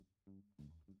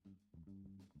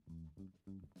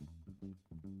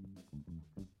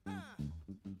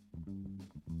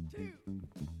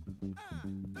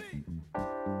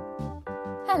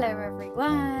Hello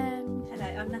everyone. Hello,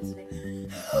 I'm Natalie.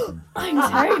 I'm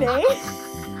Tony.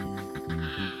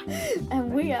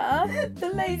 And we are the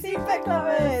Lazy Book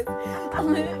Lovers.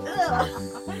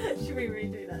 Should we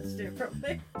redo that to do it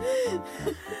properly?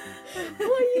 What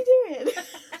are you doing?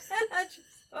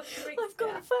 I've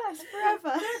gone first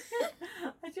forever.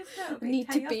 I just felt a bit Need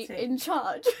chaotic. to be in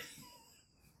charge.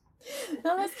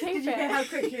 No, let's keep Did you it. hear how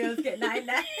quickly I was getting that in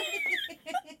there?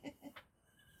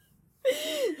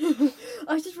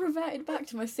 I just reverted back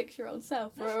to my 6-year-old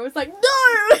self where I was like,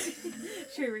 no!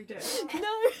 Should we redo it?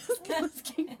 No, let's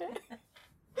keep it.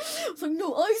 I was like,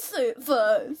 no, I say it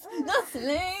first.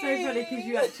 Natalie! So funny because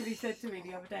you actually said to me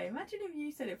the other day, imagine if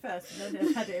you said it first and then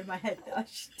I had it in my head that I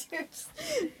should just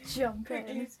jump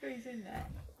quickly in. squeeze in there.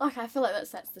 Okay, I feel like that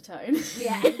sets the tone.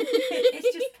 Yeah,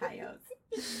 it's just chaos.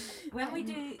 When we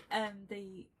do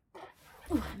the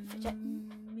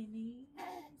mini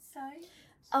side.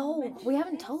 Oh, we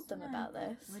haven't told them about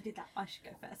this. We did that. I should go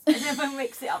first, and then we'll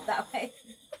mix it up that way.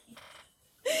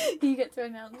 You get to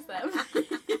announce them.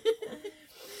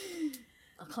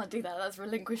 I can't do that. That's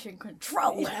relinquishing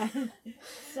control. Yeah.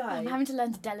 So I'm having to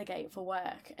learn to delegate for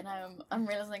work, and I'm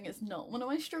realizing it's not one of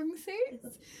my strong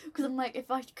suits. Because I'm like,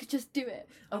 if I could just do it,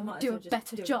 I would do a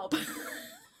better job. I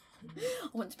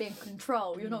want to be in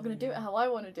control. You're not going to do it how I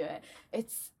want to do it.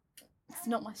 It's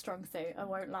not my strong suit. I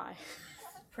won't lie.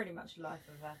 pretty much life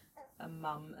of a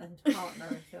mum and partner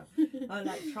and stuff. I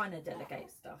like trying to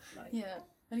delegate stuff. Like Yeah.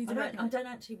 I don't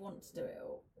actually want to do it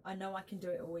all. I know I can do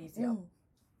it all easier.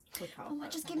 Quicker. Oh,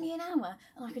 just give me an hour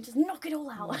and I can just knock it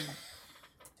all out.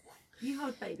 You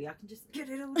hold baby, I can just get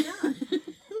it all done.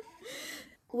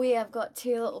 We have got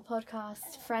 2 little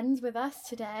podcast friends with us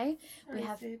today. We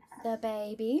have the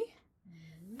baby,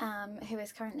 who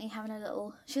is currently having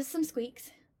she has some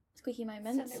squeaky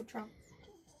moments. Some little trumps.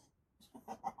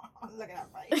 Look at that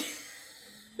face.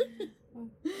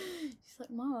 She's like,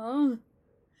 Mom.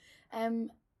 And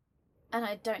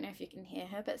I don't know if you can hear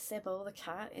her, but Sybil, the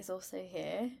cat, is also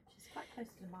here. She's quite close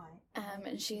to the mic.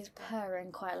 And she's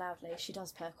purring quite loudly. She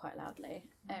does purr quite loudly.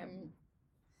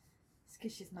 It's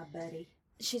because she's my buddy.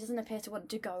 She doesn't appear to want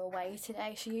to go away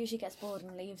today. She usually gets bored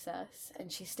and leaves us,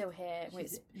 and she's still here.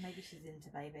 Maybe she's into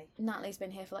baby. Natalie's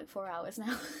been here for like 4 hours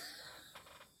now.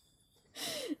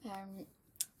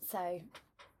 So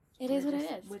it is what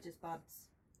it is. We're just buds.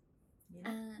 You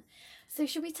know? So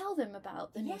should we tell them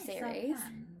about the new series?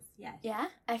 Yes. Yeah?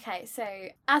 Okay, so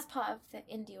as part of the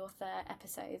indie author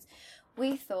episodes,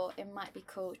 we thought it might be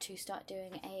cool to start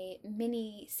doing a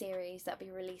mini series that will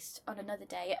be released on another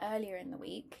day earlier in the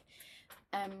week,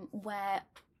 where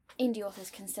indie authors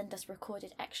can send us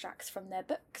recorded extracts from their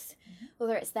books,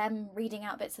 whether it's them reading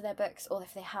out bits of their books or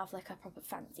if they have like a proper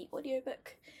fancy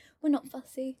audiobook. We're not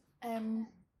fussy.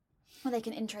 Or they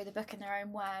can intro the book in their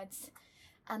own words,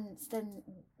 and then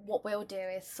what we'll do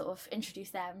is sort of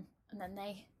introduce them and then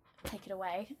they take it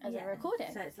away as a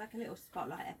recording. So it's like a little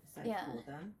spotlight episode for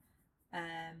them.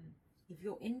 If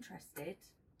you're interested,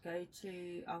 go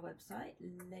to our website,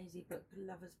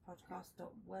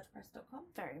 lazybookloverspodcast.wordpress.com.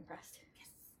 Very impressed.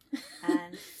 Yes.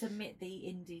 And submit the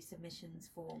indie submissions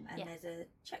form, and there's a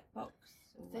checkbox.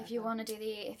 So if you want to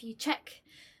if you check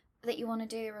that you want to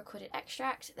do a recorded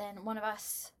extract, then one of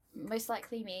us, most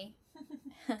likely me,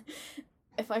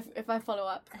 if I follow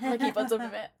up, I keep on top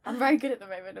of it. I'm very good at the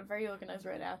moment. I'm very organised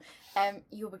right now.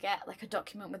 You will get like a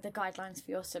document with the guidelines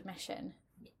for your submission,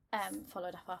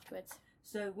 followed up afterwards.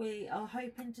 So we are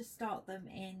hoping to start them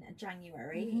in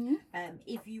January.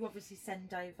 If you obviously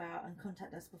send over and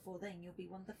contact us before then, you'll be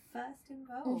one of the first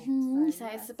involved. So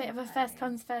it's a bit of a first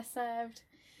comes, first served.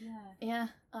 Yeah.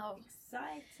 Oh,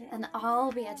 exciting. And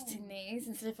I'll be editing these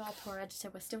instead of our poor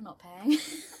editor. We're still not paying.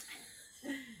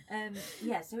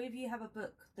 So if you have a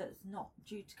book that's not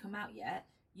due to come out yet,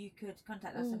 you could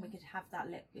contact us and we could have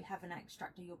have an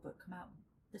extract of your book come out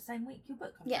the same week your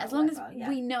book comes out. As long as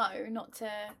we know not to,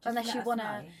 unless you want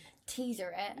to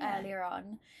teaser it earlier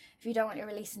on. If you don't want it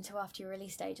released until after your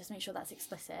release date, just make sure that's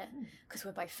explicit, because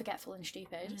we're both forgetful and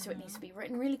stupid, so it needs to be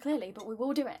written really clearly, but we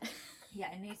will do it.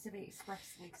 Yeah, it needs to be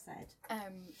expressly said.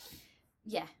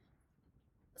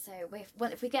 So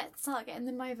if we start getting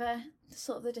them over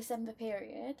sort of the December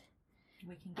period,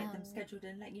 we can get them scheduled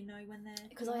and let you know when they're...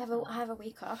 Because I have a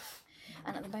week off,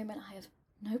 and at the moment I have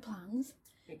no plans.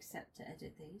 Except to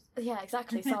edit these. Yeah,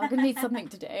 exactly. So I'm going to need something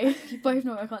to do. You both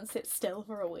know I can't sit still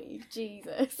for a week.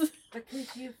 Jesus.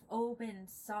 Because you've all been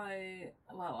so...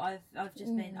 Well, I've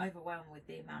just been overwhelmed with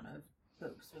the amount of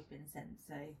books we've been sent,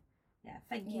 so... Yeah,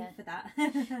 thank you for that.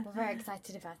 We're very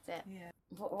excited about it. Yeah.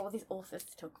 What all these authors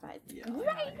to talk about. It's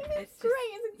great. It's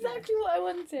great. It's exactly what I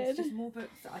wanted. It's just more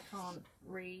books that I can't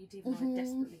read, even though I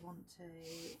desperately want to.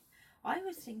 I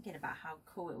was thinking about how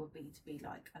cool it would be to be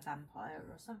like a vampire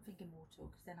or something immortal,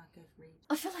 because then I could read.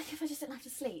 I feel like if I just didn't have to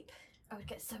sleep, I would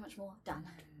get so much more done.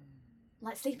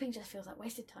 Like, sleeping just feels like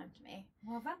wasted time to me.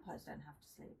 Well, vampires don't have to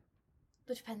sleep.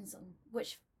 But depends on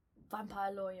which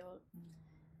vampire lore you're...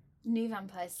 New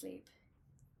vampires sleep.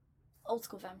 Old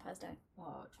school vampires don't.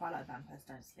 Well, Twilight vampires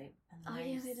don't sleep. And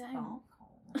They don't. Sparkle.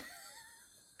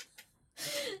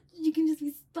 You can just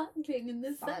be sparkling in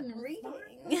the sun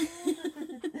reading.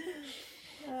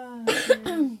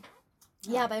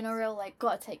 Yeah, but in a real, like,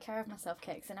 gotta take care of myself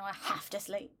case, and now I have to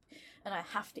sleep. And I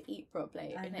have to eat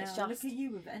properly. I and know, it's just... look at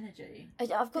you with energy.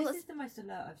 I've got this is the most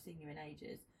alert I've seen you in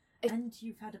ages. And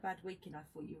you've had a bad week, and I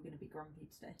thought you were going to be grumpy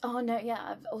today. Oh no, yeah,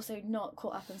 I've also not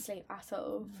caught up on sleep at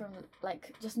all from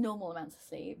like just normal amounts of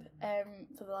sleep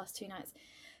for the last 2 nights.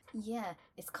 Yeah,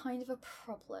 it's kind of a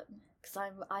problem because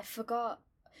I forgot.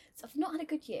 So I've not had a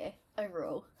good year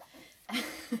overall,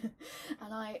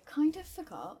 and I kind of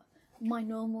forgot my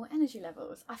normal energy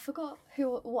levels. I forgot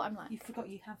what I'm like. You forgot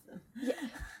you have them. Yeah,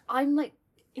 I'm like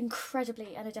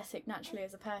incredibly energetic naturally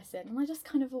as a person, and I just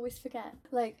kind of always forget.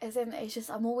 Like, as in, it's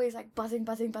just I'm always like buzzing,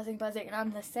 and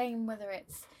I'm the same whether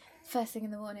it's first thing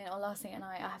in the morning or last thing at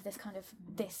night. I have this kind of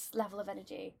this level of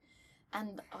energy,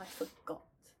 and I forgot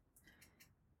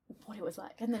what it was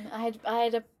like. And then I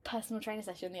had a personal trainer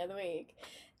session the other week,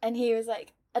 and he was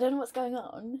like, I don't know what's going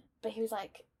on, but he was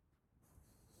like,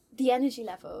 the energy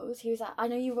levels, he was like, I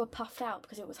know you were puffed out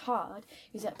because it was hard.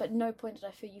 He was like, but no point did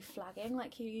I feel you flagging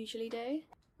like you usually do.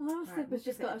 Right, We've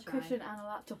just got a cushion and a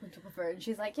laptop on top of her, and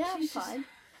she's like, yeah, I'm fine.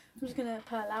 I'm just going to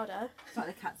purr louder. It's like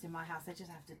the cats in my house, they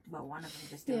just have to, well, one of them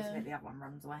just does it, the other one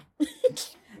runs away.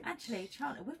 Actually,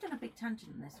 Charlie, we've done a big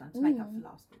tangent on this one to make up for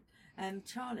last week.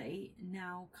 Charlie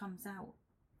now comes out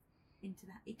into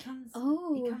that. He comes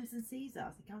and sees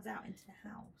us. He comes out into the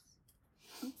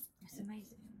house. It's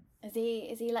amazing. Is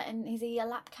he a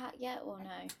lap cat yet or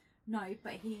no? No,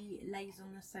 but he lays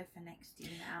on the sofa next to you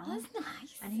now. Oh, that's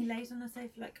nice. And he lays on the sofa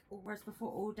like, whereas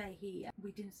before all day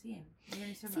we didn't see him. We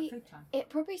only saw him at food time. It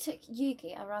probably took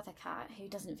Yugi, our other cat, who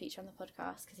doesn't feature on the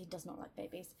podcast because he does not like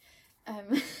babies,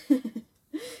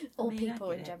 or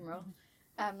people in general,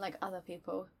 like other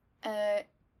people.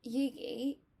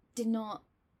 Yugi did not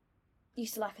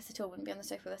used to like us at all, wouldn't be on the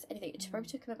sofa with us, anything. It probably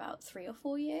took him about 3 or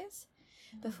 4 years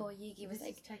before Yugi was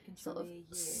like sort of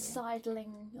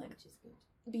sidling, like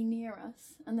be near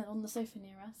us, and then on the sofa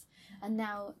near us, and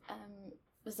now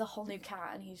there's a whole new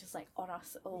cat, and he's just like on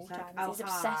us all the time. He's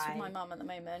obsessed with my mum at the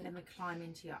moment. Let me climb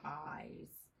into your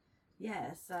eyes.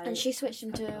 Yeah, so. And she switched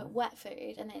him to wet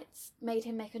food, and it's made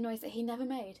him make a noise that he never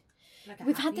made. Like a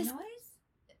We've happy had this noise?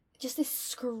 Just this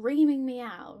screaming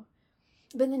meow,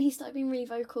 but then he started being really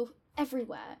vocal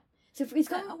everywhere. So if he's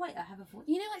got, oh wait, I have a voice.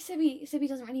 You know, like Sibby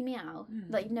doesn't really meow.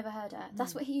 Like you've never heard her.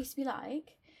 That's what he used to be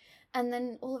like. And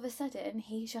then all of a sudden,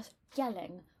 he's just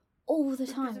yelling all the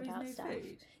time about stuff.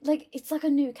 Food. Like it's like a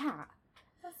new cat.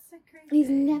 That's so crazy. He's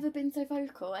never been so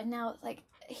vocal, and now like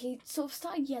he sort of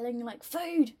started yelling like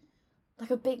food,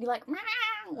 like a big like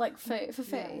meow, like food for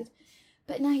food. Yeah.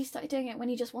 But now he started doing it when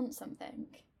he just wants something.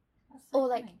 Or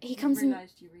like he comes and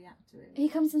you react to it. He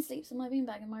comes and sleeps on my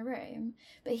beanbag in my room,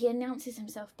 but he announces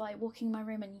himself by walking in my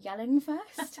room and yelling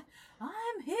first.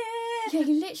 I'm here. Yeah,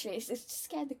 he literally it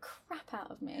scared the crap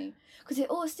out of me because it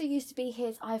also used to be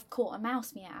his "I've caught a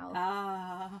mouse" meow.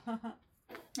 Ah.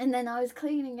 And then I was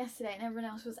cleaning yesterday, and everyone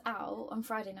else was out on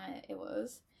Friday night. It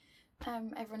was,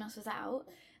 everyone else was out,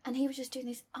 and he was just doing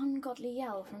this ungodly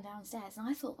yell from downstairs, and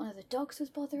I thought one of the dogs was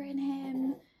bothering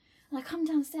him. And I come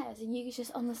downstairs and Yugi's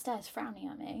just on the stairs frowning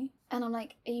at me. And I'm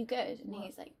like, are you good? And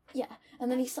he's like, yeah. And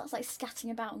then he starts like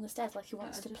scatting about on the stairs like he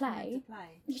wants to play.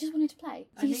 He just wanted to play.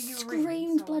 So he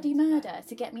screamed bloody murder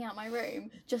to get me out my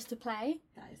room just to play.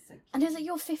 That is so cute. And he was like,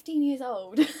 you're 15 years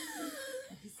old.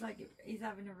 He's like, he's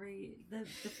having the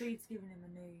food's giving him a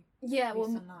new. Yeah,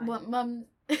 well, mum,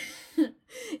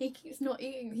 he keeps not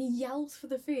eating. He yells for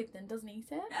the food, then doesn't eat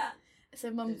it. So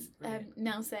mum's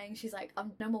now saying, she's like,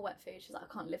 I'm no more wet food. She's like,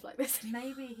 I can't live like this anymore.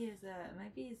 Maybe he's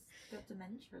got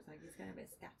dementia or something. He's going a bit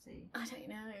scatty. I don't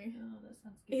know. Oh, that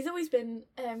sounds good. He's always been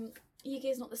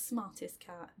Yugi's not the smartest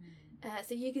cat.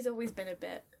 So Yugi's always been a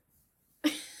bit.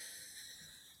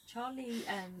 Charlie,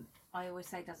 I always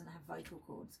say doesn't have vocal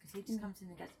cords because he just comes in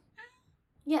and goes.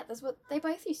 Yeah, that's what they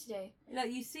both used to do.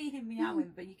 Like you see him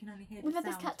meowing, but you can only hear. We've the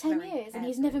had sound this cat 10 years, carefully. and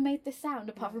he's never made this sound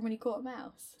apart from when he caught a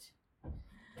mouse.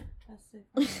 That's so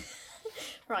funny.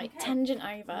 Right, okay. Tangent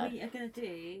over. We are going to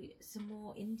do some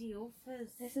more indie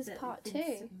authors. This is part 2.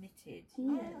 Submitted.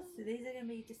 Yeah. So these are going to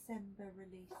be December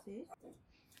releases.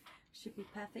 Should be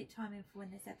perfect timing for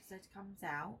when this episode comes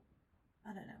out. I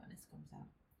don't know when this comes out.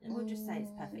 And we'll just say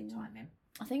it's perfect timing.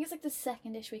 I think it's like the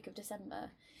second-ish week of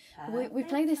December. We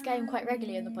play this game quite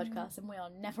regularly in the podcast, and we are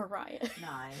never right.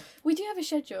 No. We do have a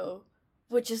schedule.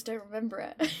 We just don't remember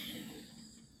it.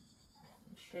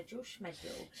 Schedule.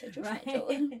 Schedule.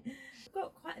 We've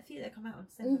got quite a few that come out on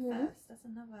December 1st. That's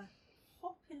another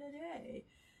popular day.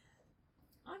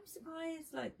 I'm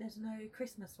surprised, like, there's no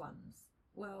Christmas ones.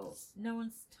 Well, no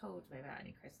one's told me about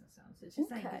any Christmas ones. It's just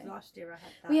saying because last year I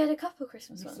had that. We had a couple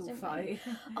Christmas ones, didn't we?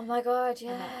 Oh my god,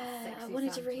 yeah. I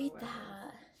wanted to read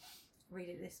that. Read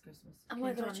it this Christmas. Oh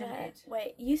my god, yeah.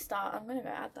 Wait, you start. I'm going to go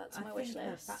add that to my wish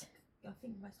list. I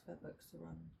think most of her books are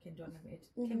on Kindle Unlimited.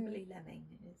 Kimberly Lemming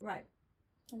is. Right.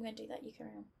 I'm going to do that. You carry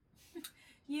on.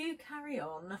 You carry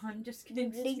on. I'm just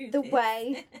going to lead the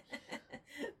way.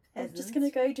 I'm just going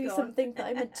to go do something that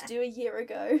I meant to do a year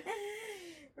ago.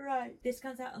 Right. This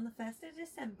comes out on the 1st of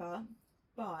December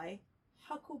by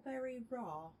Huckleberry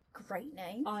Ra. Great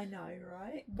name. I know,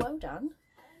 right? Well done.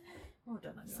 Well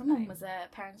done on your Someone name. was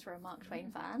parents were a Mark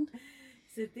Twain fan.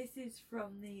 So this is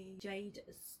from the Jade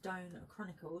Stone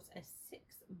Chronicles, a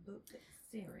 6-book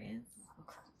series.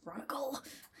 Chronicle.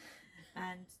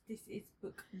 And this is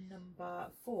book number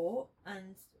 4,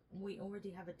 and we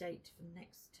already have a date for the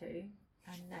next 2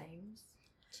 and names.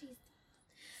 Jeez.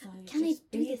 So Can just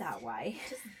it be be that way?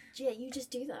 You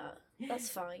just do that. That's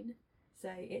fine. So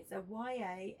it's a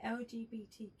YA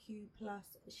LGBTQ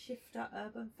plus shifter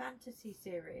urban fantasy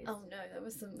series. Oh no, there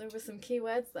were some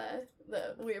keywords there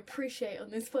that we appreciate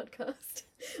on this podcast.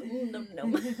 Num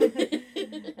num.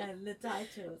 And the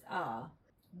titles are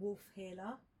Wolf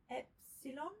Healer,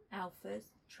 Epsilon, Alphas,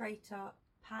 Traitor,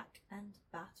 Pack, and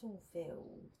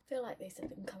Battlefield. I feel like these have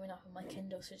been coming up on my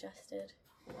Kindle suggested.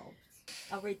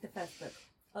 I'll read the first book.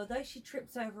 Although she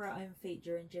trips over her own feet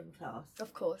during gym class.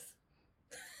 Of course.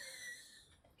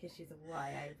 Because she's a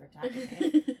YA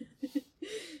protagonist.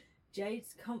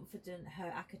 Jade's confident her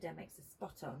academics are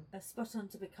spot on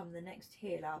to become the next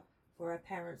healer for her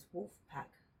parents' werewolf pack.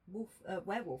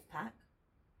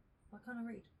 Why can't I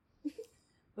read?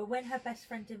 But when her best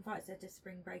friend invites her to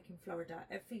spring break in Florida,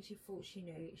 everything she thought she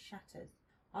knew shatters.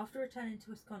 After returning to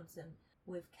Wisconsin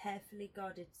with carefully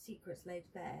guarded secrets laid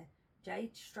bare,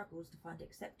 Jade struggles to find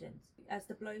acceptance. As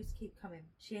the blows keep coming,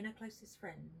 she and her closest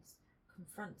friends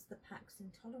confronts the pack's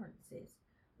intolerances.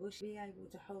 Will she be able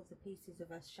to hold the pieces of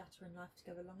her shattering life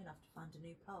together long enough to find a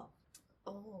new path?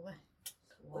 Oh.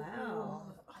 Wow.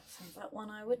 That sounds like one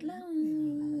I would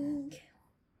like.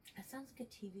 That sounds like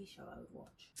a TV show I would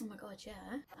watch. Oh my god,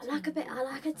 yeah. I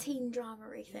like a teen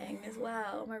drama-y thing as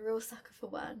well. I'm a real sucker for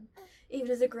one. Even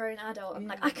as a grown adult, I'm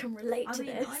like, I can relate to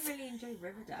this. I really enjoy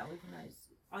Riverdale, even though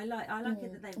I like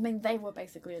it that they were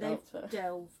basically adults. They've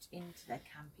delved into their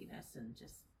campiness and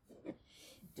just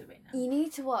doing it. You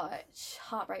need to watch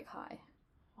Heartbreak High.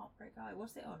 Heartbreak High.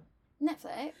 What's it on?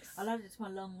 Netflix. I'll add it to my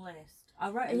long list. I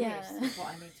wrote a list of what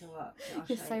I need to watch. I'll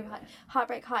show you.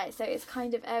 Heartbreak High. So it's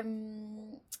kind of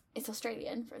it's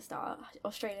Australian for a start.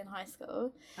 Australian high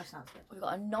school. That sounds good. We've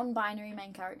got a non-binary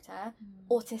main character,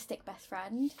 autistic best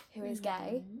friend who is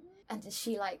gay, and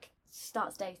she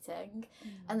starts dating,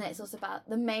 and then it's also about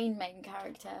the main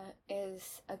character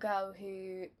is a girl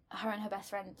who her and her best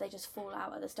friend, they just fall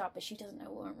out at the start, but she doesn't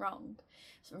know what went wrong.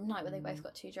 So from a night where they both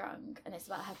got too drunk, and it's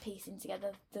about her piecing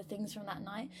together the things from that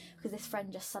night, because this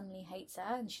friend just suddenly hates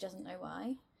her and she doesn't know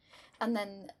why. And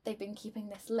then they've been keeping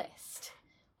this list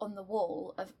on the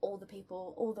wall of all the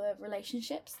people, all the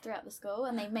relationships throughout the school,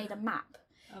 and they've made a map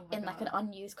in an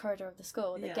unused corridor of the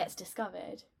school that gets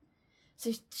discovered.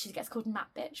 So she gets called Map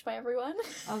Bitch by everyone.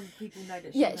 Oh, people know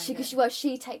that.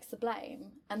 She takes the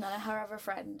blame, and then her other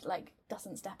friend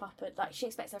doesn't step up. And she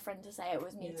expects her friend to say it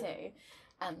was me too,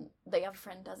 and the other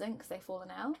friend doesn't because they've fallen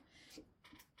out.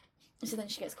 So then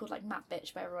she gets called Map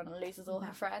Bitch by everyone and loses all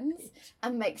her friends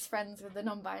and makes friends with the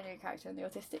non-binary character and the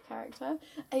autistic character.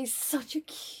 And it's such a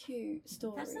cute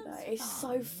story though. It's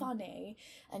so funny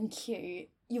and cute.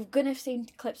 You're gonna have seen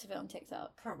clips of it on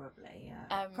TikTok. Probably,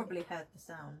 yeah. Probably heard the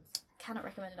sounds. Cannot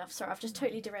recommend enough. Sorry, I've just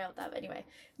totally derailed that. But anyway,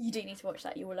 you do need to watch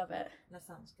that. You will love it. That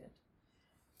sounds good.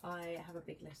 I have a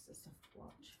big list of stuff to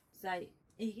watch. So, are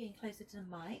you getting closer to the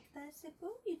mic there,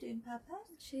 Sybil? You doing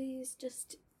purpose? She's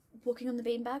just walking on the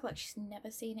beanbag like she's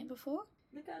never seen it before.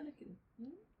 Look at her looking.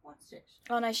 What's this?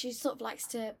 Oh no, she sort of likes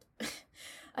to...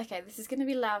 Okay, this is going to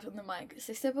be loud on the mic.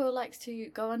 So Sybil likes to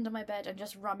go under my bed and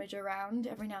just rummage around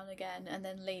every now and again and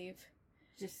then leave.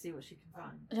 Just see what she can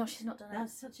find. No, she's not done it.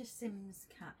 That's such a Sims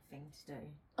cat thing to do.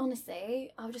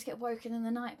 Honestly, I'll just get woken in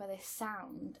the night by this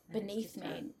sound And beneath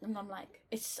me, and I'm like,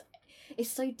 it's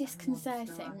so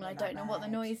disconcerting when I don't know what the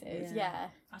noise is. Yeah.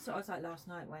 That's what I was like last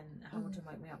night when Hamilton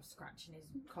woke me up scratching his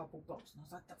cardboard box, and I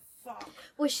was like, the fuck?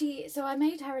 Well, so I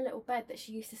made her a little bed that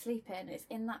she used to sleep in. It's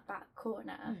in that back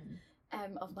corner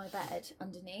of my bed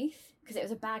underneath, because it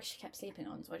was a bag she kept sleeping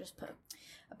on, so I just put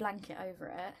a blanket over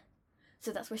it.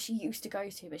 So that's where she used to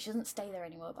go to, but she doesn't stay there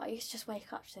anymore. But I used to just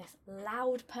wake up to this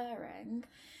loud purring,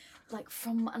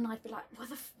 and I'd be like,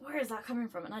 where is that coming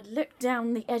from? And I'd look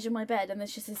down the edge of my bed, and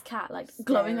there's just this cat, like,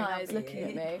 glowing eyes looking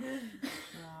at me.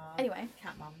 Anyway.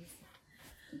 Cat mums.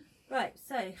 Right,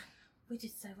 so we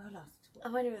did so well last week.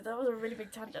 Oh, anyway, that was a really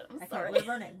big tangent. I'm sorry.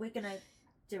 We're on it. We're going to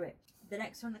do it. The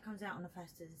next one that comes out on the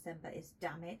 1st of December is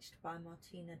Damaged by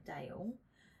Martina Dale.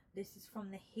 This is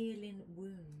from the Healing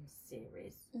Wounds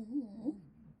series. Mm-hmm.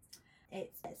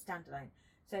 It's a standalone.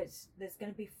 So there's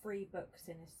going to be 3 books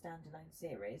in a standalone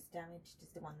series. Damaged is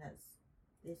the one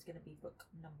is going to be book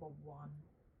number 1.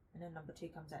 And then number 2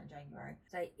 comes out in January.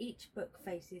 So each book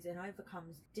faces and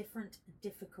overcomes different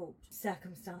difficult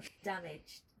circumstances.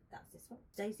 Damaged, that's this one.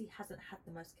 Daisy hasn't had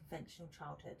the most conventional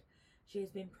childhood. She has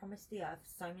been promised the earth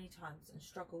so many times and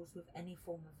struggles with any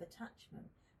form of attachment.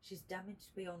 She's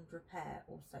damaged beyond repair,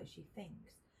 or so she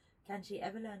thinks. Can she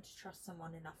ever learn to trust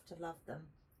someone enough to love them?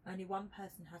 Only one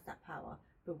person has that power,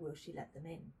 but will she let them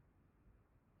in?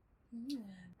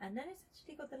 And then it's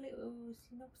actually got the little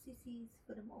synopsises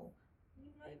for them all.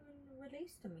 You've not even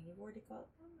released them, and you've already got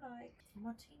them, like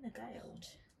Martina Dale.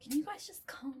 Can you guys just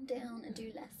calm down and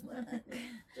do less work?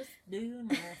 Just do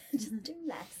less. Just do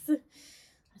less.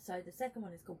 So the second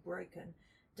one is called Broken.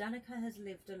 Danica has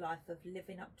lived a life of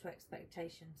living up to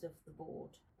expectations of the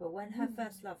board. But when her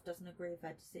first love doesn't agree with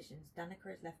her decisions,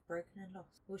 Danica is left broken and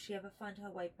lost. Will she ever find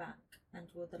her way back? And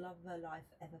will the love of her life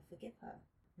ever forgive her?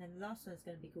 And then the last one is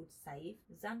going to be called Save.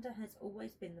 Xander has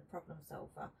always been the problem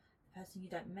solver, the person you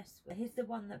don't mess with. He's the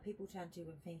one that people turn to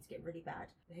when things get really bad.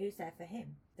 But who's there for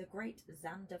him? The great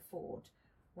Xander Ford,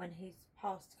 when his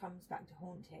past comes back to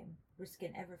haunt him,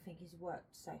 risking everything he's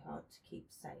worked so hard to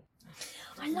keep safe.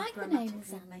 I like the name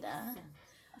Xander.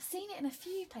 I've seen it in a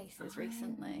few places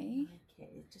recently. I like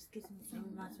it. It just gives me, it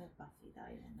reminds me of Buffy though,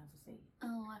 and obviously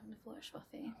Oh, I haven't watched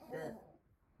Buffy. the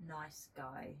nice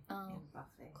guy in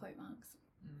Buffy. Quote marks.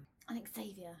 I think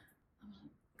Xavier.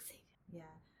 Xavier.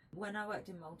 Yeah. When I worked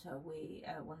in Malta, we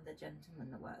one of the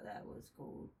gentlemen that worked there was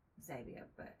called Xavier,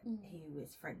 but he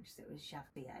was French, so it was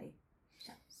Xavier.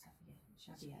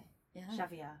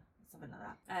 Xavier, something like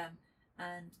that.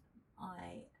 And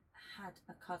I had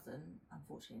a cousin,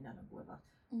 unfortunately no longer with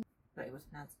us, but it was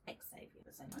pronounced Xavier.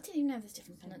 I didn't even know there's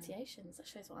different pronunciations. That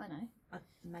shows what I know.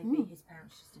 Maybe his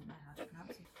parents just didn't know how to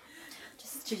pronounce it.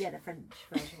 Just to get the French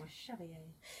version was Xavier.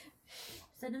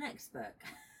 So the next book.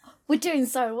 We're doing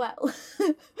so well.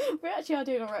 We actually are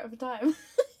doing alright for time.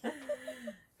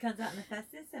 Comes out on the 1st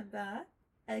of December.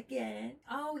 Again.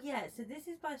 Oh yeah, so this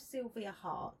is by Sylvia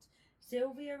Hart.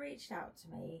 Sylvia reached out to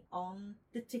me on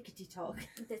the Tickety Talk.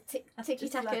 The Ticky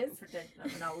Tackers. I'm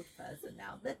an old person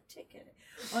now. The Ticket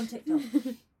on TikTok.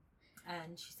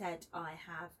 And she said, I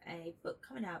have a book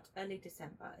coming out early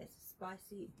December. It's a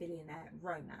spicy billionaire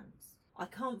romance. I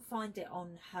can't find it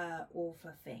on her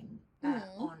author thing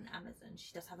on Amazon.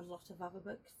 She does have a lot of other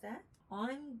books there.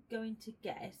 I'm going to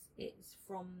guess it's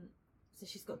from... So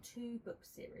she's got 2 book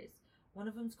series. One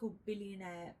of them's called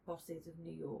Billionaire Bosses of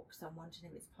New York, so I'm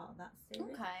wondering if it's part of that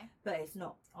series. Okay. But it's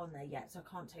not on there yet, so I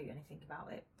can't tell you anything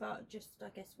about it. But just, I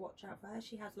guess, watch out for her.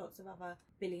 She has lots of other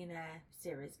billionaire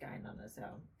series going on as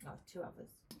well. Oh, 2 others.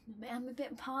 I'm a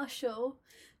bit partial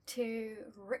to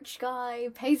rich guy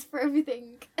pays for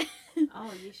everything.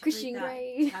 Oh, you should Christian read that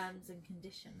Grey. Terms and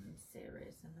Conditions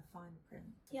series and the fine print.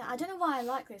 Yeah, I don't know why I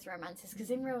like those romances, because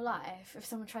in real life, if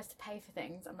someone tries to pay for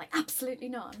things, I'm like, absolutely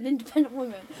not. I'm an independent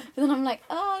woman. But then I'm like,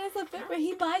 oh, there's a bit where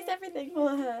he buys everything for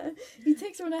her. He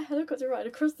takes her on a helicopter ride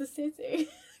across the city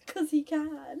because he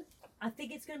can. I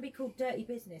think it's going to be called Dirty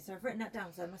Business. So I've written that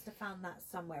down, so I must have found that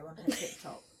somewhere on her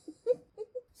TikTok.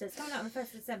 So it's coming out on the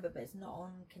 1st of December, but it's not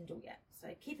on Kindle yet. So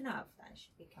keep an eye out for that. It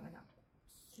should be coming up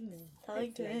soon.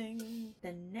 Exciting.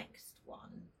 The next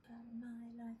one. Turn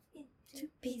my life into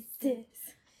Pieces.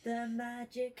 The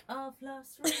Magic of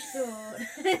Last Resort.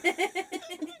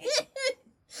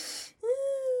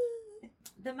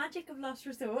 The Magic of Last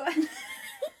Resort.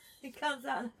 It comes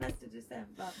out on the 1st of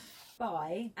December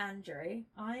by Andrew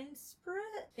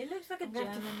Einspruch. It looks like a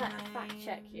German name. Fact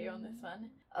check you on this one.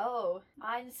 Oh,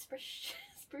 Einspruch.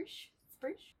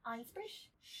 Einspruch.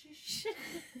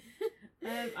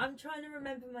 I'm trying to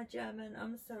remember my German.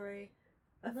 I'm sorry.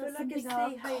 I feel That's like a something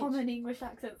our CH. common English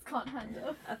accents can't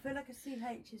handle. I feel like a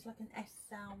CH is like an S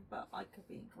sound, but I could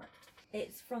be incorrect.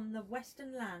 It's from the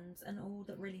Western Lands and All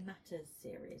That Really Matters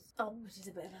series. Oh. Which is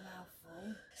a bit of a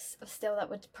mouthful. Still, that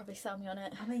would probably sell me on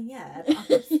it. I mean, yeah, but I'm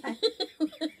just saying.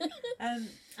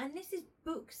 And this is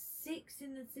book 6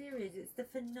 in the series. It's the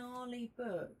finale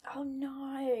book. Oh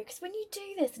no, because when you do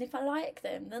this, and if I like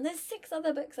them, then there's 6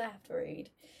 other books I have to read.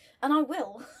 And I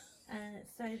will.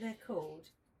 So they're called...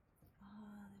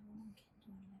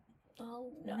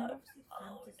 Oh they're no. obviously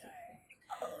fantasy.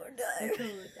 Oh They're no.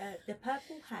 called The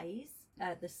Purple Haze,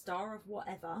 The Star of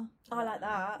Whatever. I like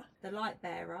that. The Light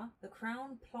Bearer, The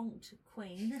Crown Plonked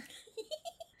Queen,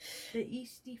 The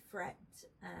Easty Fret,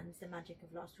 and The Magic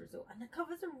of Last Resort. And the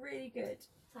covers are really good.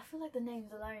 I feel like the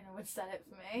names alone would sell it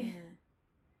for me. Yeah.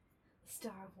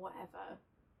 Star of Whatever.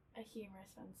 A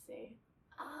humorous fantasy.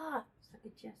 Ah! It's like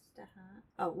a jester hat.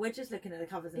 Oh, we're just looking at the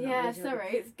covers. And Yeah, not visual.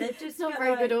 sorry. They've just It's not got,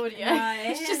 very good like- audio. No,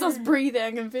 It's just us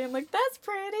breathing and being like, that's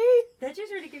pretty. They're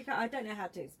just really good. I don't know how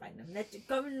to explain them.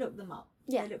 Go and look them up.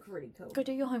 Yeah. They look really cool. Go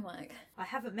do your homework. I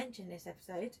haven't mentioned this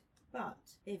episode, but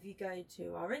if you go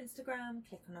to our Instagram,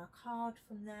 click on our card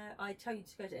from there. I tell you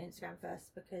to go to Instagram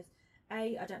first because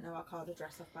A, I don't know our card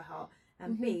address off by heart,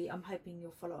 and B, I'm hoping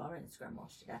you'll follow our Instagram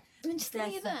whilst you're there. And just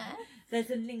while you're there. There's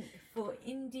a link for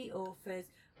indie authors,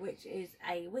 which is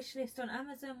a wish list on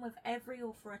Amazon with every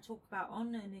author I talk about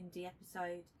on an indie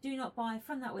episode. Do not buy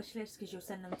from that wish list because you'll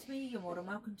send them to me. You're more than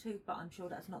welcome to, but I'm sure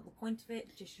that's not the point of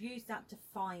it. Just use that to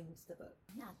find the book.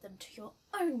 Add them to your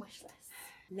own wish list.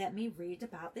 Let me read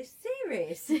about this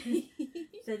series.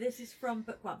 So this is from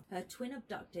book 1. Her twin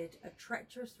abducted, a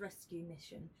treacherous rescue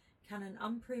mission. Can an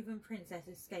unproven princess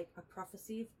escape a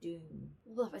prophecy of doom?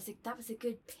 Well, that was a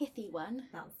good pithy one.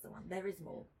 That's the one. There is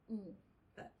more.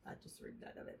 But I just read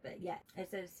that of it. But yeah, it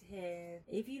says here,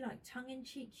 if you like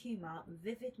tongue-in-cheek humour,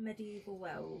 vivid medieval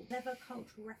world, clever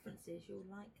cultural references, you'll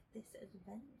like this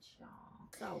adventure.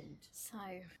 Sold. So,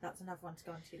 That's another one to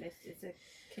go onto your list. It's a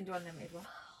Kindle Unlimited one.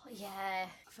 yeah,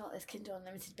 I feel like this Kindle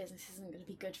Unlimited business isn't going to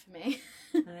be good for me.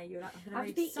 I know you're like, I'm I have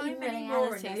going to to read be so many emailing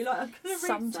more. And Alice you're like, I'm going to read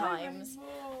sometimes. so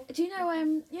many more. Do you know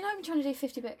I'm trying to do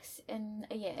 50 books in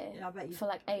a year Yeah, I bet you. for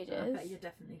like ages. I bet you're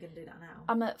definitely going to do that now.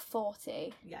 I'm at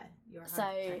 40, Yeah, you're. 100% so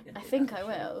gonna I do think that I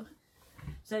this year. will.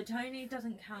 So Tony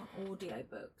doesn't count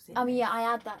audiobooks. I mean, yeah,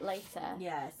 I add that later.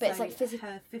 Yeah, But so it's like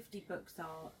her 50 books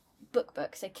are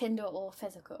Book, so Kindle or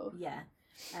physical. yeah,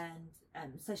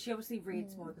 and so she obviously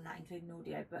reads more than that, including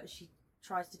audio, but she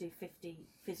tries to do 50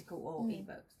 physical or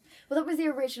ebooks. Well, that was the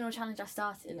original challenge I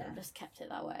started Yeah. and just kept it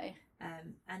that way.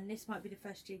 And this might be the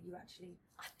first year you actually.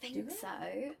 I think Do it? so.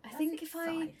 I That's think if I.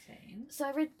 exciting.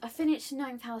 So I finished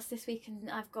Ninth House this week and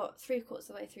I've got 3/4 of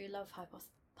the way through Love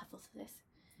Hypothesis.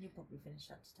 You'll probably finish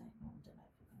that today. Well, I don't know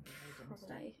if you're going to be reading today.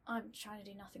 Probably. I'm trying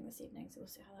to do nothing this evening, so we'll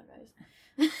see how that goes.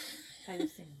 Play the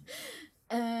Sims.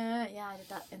 Yeah, I did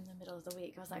that in the middle of the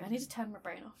week. I was like, I need to turn my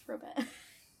brain off for a bit.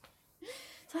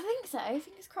 So I think so,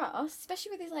 fingers crossed,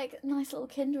 especially with these like nice little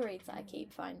Kindle reads that I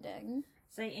keep finding.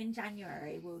 So in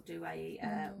January we'll do a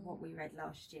what we read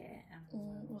last year, and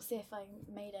We'll see if I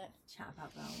made it. chat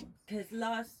about that one. Because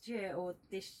last year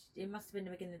it must have been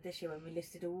the beginning of this year when we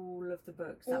listed all of the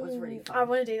books. That was really fun. I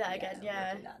want to do that again, we'll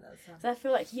yeah. do that. That was fun. So I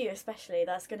feel like you especially,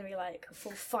 that's going to be like a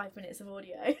full 5 minutes of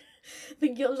audio. I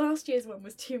think your last year's one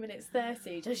was 2 minutes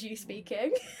 30, just you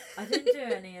speaking. I didn't do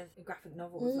any of the graphic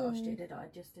novels last year, did I? I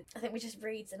just did. I think we just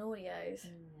reads and audios.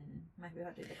 Maybe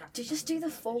I'll do the graphic. Do you just do the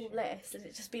novels full this year. list and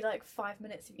it just be like 5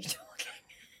 minutes of you talking?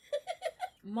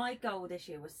 My goal this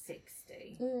year was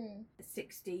 60.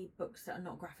 60 books that are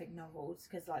not graphic novels,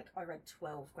 because like I read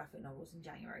 12 graphic novels in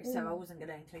January, so I wasn't going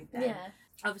to include them. Yeah.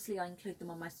 Obviously I include them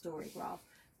on my story graph,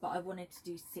 but I wanted to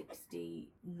do 60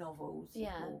 novels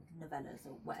or novellas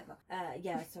or whatever.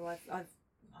 So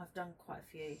I've done quite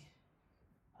a few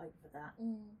over that.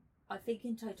 I think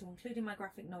in total, including my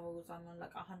graphic novels, I'm on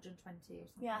like 120 or something.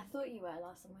 Yeah, I thought you were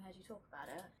last time we heard you talk about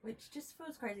it. Which just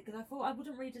feels crazy because I thought I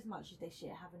wouldn't read as much this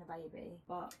year having a baby,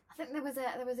 but I think there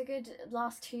was a good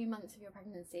last 2 months of your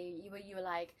pregnancy. You were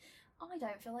like, I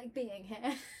don't feel like being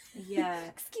here. yeah.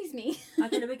 Excuse me.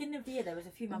 Like at the beginning of the year, there was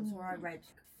a few months where I read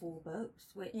 4 books,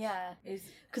 which is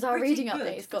because our pretty reading good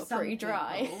updates for got some pretty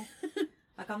dry. people.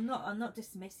 Like I'm not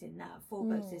dismissing that. 4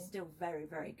 books is still very,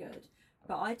 very good.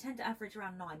 But I tend to average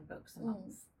around 9 books a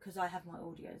month because I have my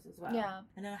audios as well. Yeah.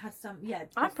 And then I had some,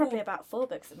 I'm probably about 4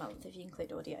 books a month if you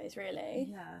include audios, really.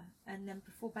 Yeah. And then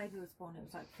before baby was born, it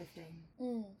was like 15 a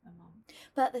month.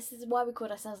 But this is why we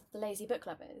called ourselves the Lazy Book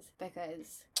Lovers,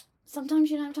 because sometimes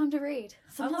you don't have time to read.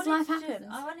 Sometimes life happens.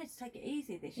 I wanted to take it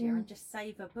easy this year and just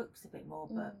savour books a bit more,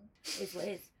 but it's what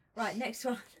it is. Right, next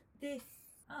one.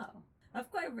 I've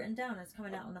got it written down as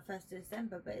coming out on the 1st of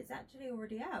December, but it's actually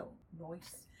already out.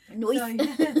 Nice. Nice. So,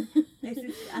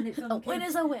 and it's on A win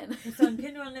is a win. It's on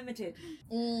Kindle Unlimited.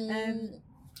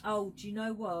 Oh, do you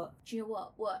know what? Do you know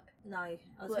what? What? No, I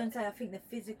was going to say I think the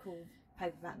physical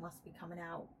paperback must be coming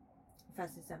out 1st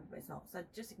of December, but it's not. So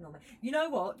just ignore me. You know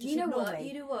what? Just ignore me.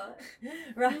 You know what?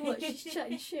 Right. You know what? She's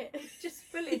chatting shit.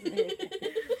 Just bully me.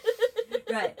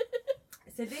 Right.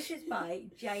 So this is by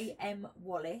J.M.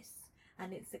 Wallace,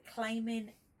 and it's the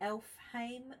Claiming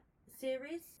Elfhame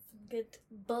series. Some good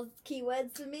buzz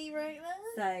keywords for me right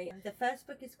there. So the first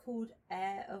book is called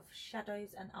Air of Shadows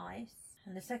and Ice,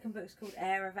 and the second book is called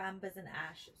Air of Ambers and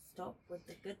Ash. Stop with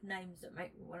the good names that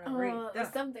make me want to read.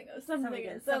 Something.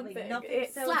 Nothing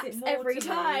It sells slaps it more every to me.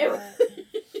 time.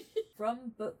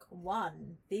 From book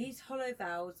 1, These Hollow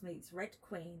Vows meets Red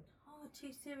Queen. Oh,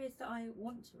 2 series that I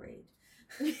want to read.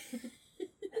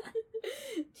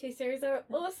 2 series are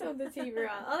also on the TBR.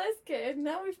 Oh, that's good.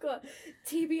 Now we've got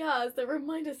TBRs that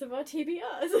remind us of our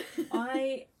TBRs.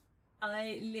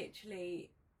 I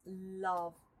literally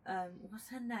love what's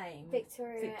her name?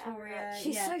 Victoria.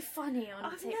 She's so funny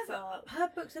on TikTok. Her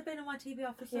books have been on my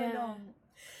TBR for so long.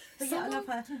 But I love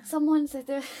her. Someone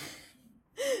said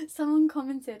someone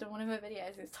commented on one of her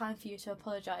videos, it's time for you to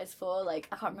apologise for, like,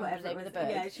 I can't remember the name of the book.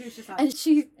 Yeah, she was just like... And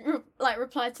she,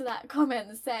 replied to that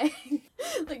comment saying,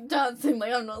 like, dancing,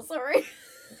 like, I'm not sorry.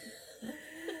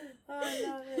 Oh, I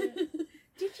love it.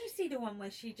 Did you see the one where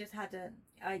she just had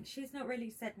she's not really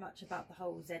said much about the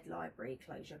whole Z Library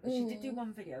closure, but she did do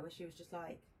one video where she was just,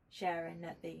 like, sharing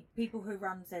that the people who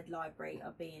run Z Library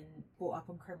are being brought up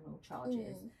on criminal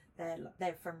charges.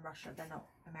 They're from Russia, they're not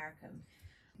American.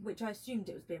 Which I assumed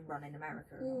it was being run in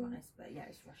America, if I'm honest, but yeah,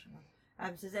 it's Russian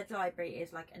one. So Z Library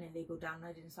is like an illegal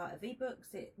downloading site of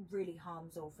ebooks. It really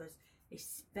harms authors,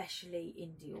 especially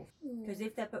indie authors, because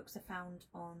if their books are found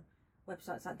on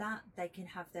websites like that, they can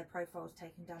have their profiles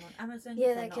taken down on Amazon.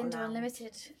 Yeah, their Kindle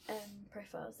Unlimited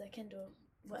profiles, their Kindle,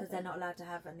 because they're not allowed to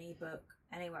have an ebook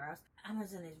anywhere else.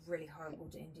 Amazon is really horrible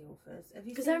to indie authors.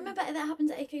 Because I remember that happened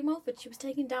to A.K. Mulford. She was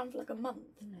taken down for like a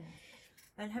month.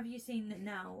 And have you seen that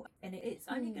now? And it's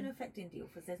only going to affect indie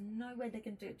authors. There's no way they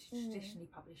can do it to traditionally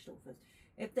published authors.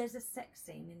 If there's a sex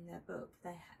scene in their book,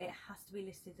 it has to be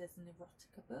listed as an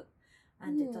erotica book,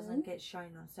 and it doesn't get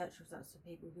shown on search results for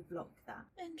people who block that.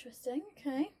 Interesting.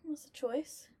 Okay, what's the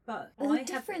choice? But there's a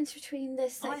difference between the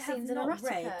sex scenes and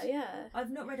erotica.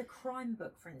 I've not read a crime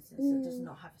book, for instance, that does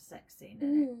not have a sex scene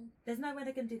in it. There's no way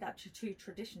they can do that to two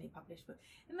traditionally published books.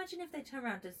 Imagine if they turned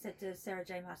around and said to Sarah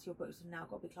J. Maas, your books have now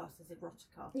got to be classed as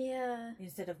erotica. Yeah.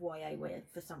 Instead of YA, where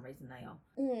for some reason they are.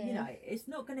 You know, it's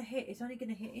not going to hit. It's only going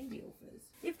to hit indie authors.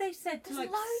 If they said to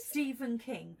Stephen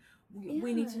King,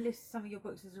 we need to list some of your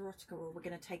books as erotica, or we're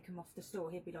going to take them off the store,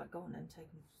 he'd be like, go on and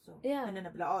take them off the store. Yeah. And then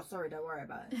I'd be like, oh, sorry, don't worry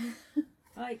about it.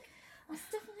 Like, that's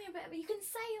definitely a bit. But you can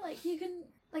say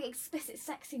like explicit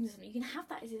sex scenes or something. You can have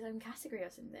that as its own category or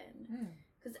something.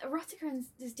 Because erotica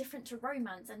is different to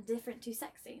romance and different to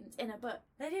sex scenes in a book.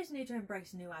 They just need to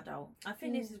embrace new adult. I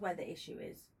think this is where the issue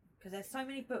is, because there's so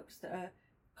many books that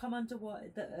come under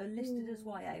that are listed as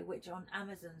YA, which on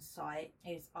Amazon's site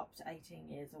is up to 18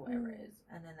 years or whatever it is,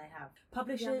 and then they have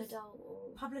publishers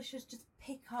just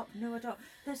pick up new adult.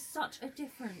 There's such a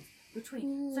difference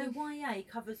between so YA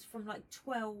covers from like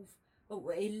 12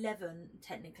 or 11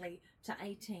 technically to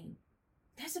 18.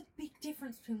 There's a big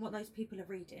difference between what those people are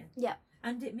reading. Yeah.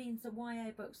 And it means that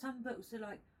YA books, some books are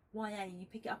like YA and you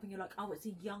pick it up and you're like, oh, it's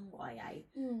a young YA.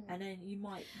 And then you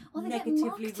might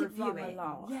negatively review it.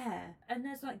 Yeah. And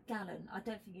there's like Gallon. I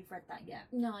don't think you've read that yet.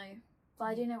 No. But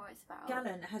I do know what it's about.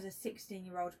 Gallon has a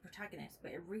 16-year-old protagonist,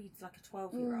 but it reads like a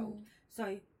 12-year-old.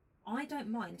 So I don't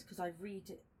mind, because I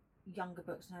read younger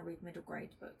books and I read middle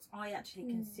grade books. I actually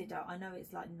consider, I know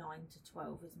it's like 9 to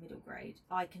 12 is middle grade.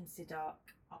 I consider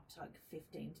up to like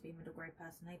 15 to be middle grade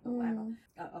personally, but whatever.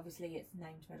 Obviously it's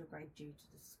named middle grade due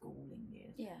to the schooling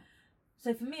years. Yeah.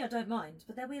 So for me, I don't mind,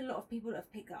 but there'll be a lot of people that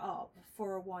have picked it up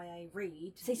for a YA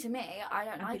read. See, to me, I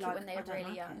don't like it when they're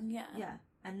really young. Yeah. Yeah.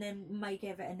 And then may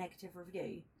give it a negative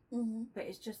review. But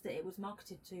it's just that it was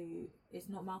it's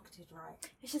not marketed right.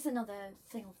 It's just another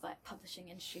thing of like publishing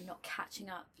industry not catching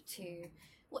up to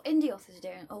what indie authors are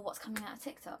doing or what's coming out of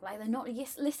TikTok. Like they're not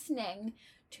listening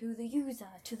to the user,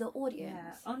 to the audience.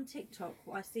 Yeah, on TikTok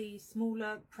I see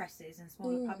smaller presses and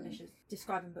smaller publishers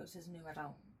describing books as new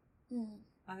adult.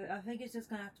 I think it's just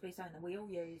going to have to be something that we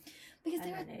all use, because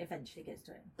then it eventually gets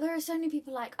to it. There are so many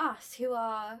people like us who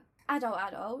are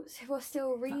adults who are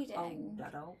still reading. Old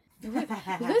adult. We're going to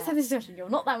have this discussion. You're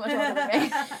not that much older than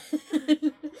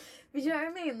me. But you know what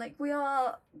I mean? Like, we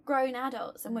are grown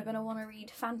adults and we're going to want to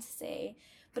read fantasy.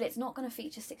 but it's not going to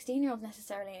feature 16-year-olds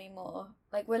necessarily anymore.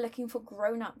 Like, we're looking for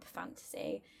grown-up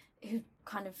fantasy who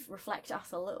kind of reflect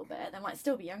us a little bit. They might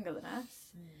still be younger than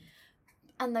us.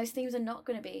 And those themes are not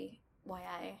going to be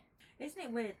YA. Isn't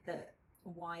it weird that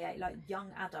YA, like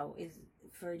young adult, is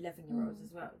for 11-year-olds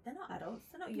as well? They're not adults.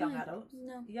 They're not young adults.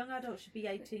 No. Young adults should be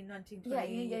 18, 19,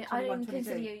 20, Yeah. 21, I don't 22.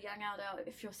 consider you a young adult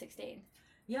if you're 16.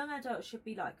 Young adults should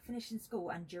be like finishing school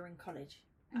and during college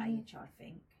age, I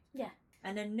think. Yeah.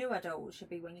 And then new adult should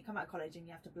be when you come out of college and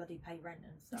you have to bloody pay rent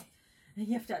and stuff. And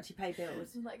you have to actually pay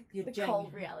bills. Like You're the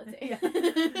cold reality.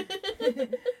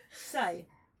 So,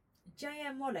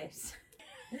 J.M. Wallace,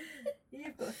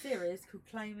 you've got a series called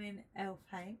Claiming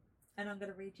Elfhame, and I'm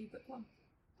going to read you book 1.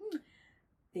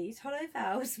 These Hollow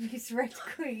Vows meets Red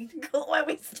Queen. Got where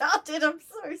we started, I'm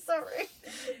so sorry.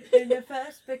 In the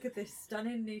first book of this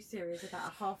stunning new series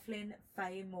about a halfling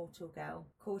fae mortal girl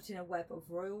caught in a web of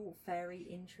royal fairy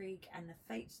intrigue and the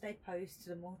fates they pose to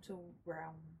the mortal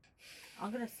realm.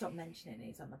 I'm going to stop mentioning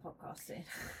these on the podcast soon.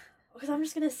 Because I'm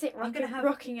just going to sit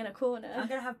rocking in a corner. I'm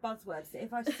going to have buzzwords.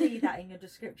 If I see that in your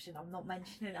description, I'm not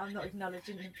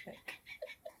acknowledging the book.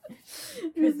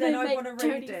 Because then I want to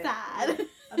read it. Sad.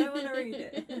 I don't want to read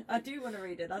it. I do want to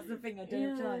read it. That's the thing. I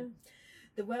don't have time.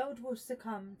 The world will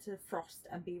succumb to frost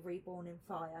and be reborn in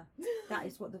fire. That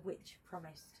is what the witch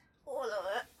promised. All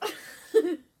of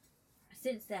it.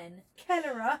 Since then,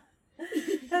 Kellera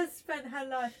has spent her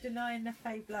life denying the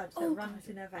fey blood that runs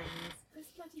in her veins. This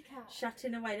bloody cat.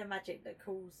 Shutting away the magic that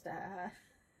calls to her.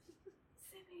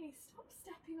 Simmy, stop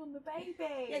stepping on the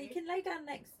baby. Yeah, you can lay down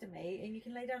next to me and you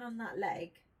can lay down on that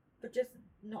leg, but just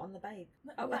not on the babe.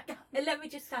 Let me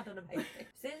just stand on the baby.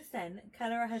 Since then,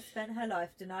 Kellera has spent her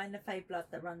life denying the fey blood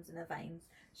that runs in her veins,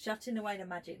 shutting away the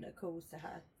magic that calls to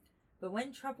her. But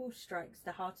when trouble strikes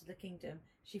the heart of the kingdom,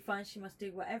 she finds she must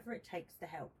do whatever it takes to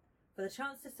help. For the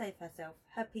chance to save herself,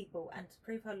 her people, and to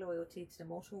prove her loyalty to the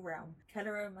mortal realm,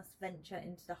 Kellera must venture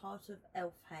into the heart of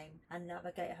Elfhame and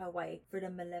navigate her way through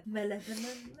the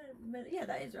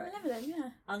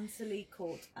Unseelie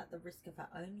court at the risk of her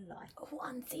own life. Oh,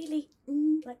 Unseelie.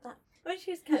 Like that. When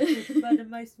she is captured by the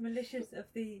most malicious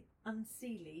of the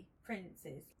Unseelie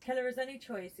princes, Kellera's only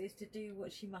choice is to do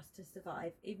what she must to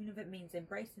survive, even if it means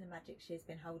embracing the magic she has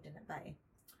been holding at bay.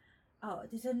 Oh,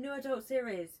 this is a new adult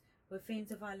series with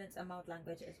themes of violence and mild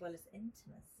language as well as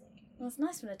intimacy. Well, it's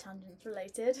nice when a tangent's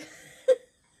related.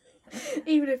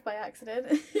 Even if by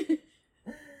accident.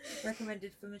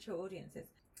 Recommended for mature audiences.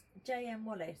 J.M.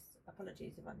 Wallace,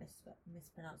 apologies if I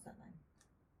mispronounced that name.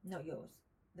 Not yours,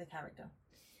 the character.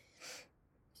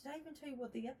 Did I even tell you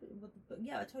what the book?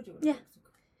 Yeah, I told you what the book's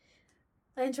called.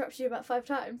 I interrupted you about 5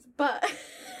 times, but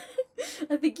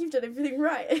I think you've done everything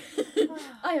right.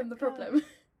 I am the problem.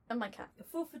 And my cat. The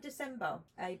 4th of December,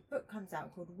 a book comes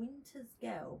out called Winter's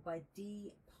Girl by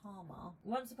D. Palmer.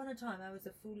 Once upon a time, I was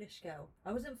a foolish girl.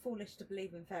 I wasn't foolish to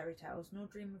believe in fairy tales, nor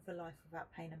dream of a life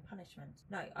without pain and punishment.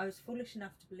 No, I was foolish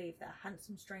enough to believe that a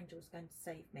handsome stranger was going to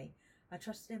save me. I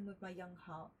trusted him with my young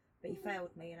heart, but he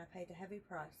failed me and I paid a heavy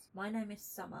price. My name is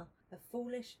Summer, a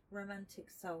foolish, romantic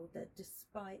soul that,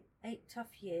 despite 8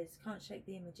 tough years, can't shake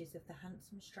the images of the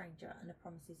handsome stranger and the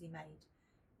promises he made.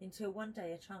 Until one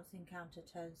day a chance encounter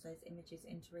turns those images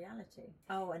into reality.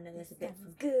 Oh, and then there's a bit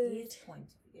from his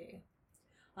point of view.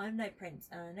 I'm no prince,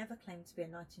 and I never claimed to be a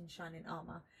knight in shining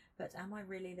armour, but am I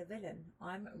really the villain?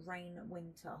 I'm Rain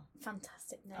Winter.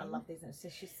 Fantastic name. I love these names. So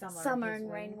she's Summer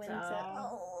and Rain Winter.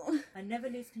 Oh. I never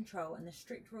lose control, and the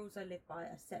strict rules I live by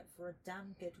are set for a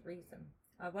damn good reason.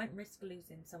 I won't risk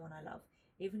losing someone I love,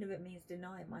 even if it means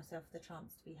denying myself the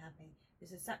chance to be happy.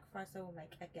 It's a sacrifice I will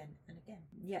make again and again.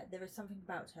 Yet there is something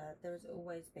about her, there has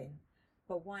always been.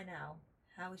 But why now?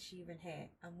 How is she even here?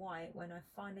 And why, when I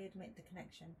finally admit the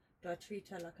connection, do I treat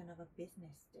her like another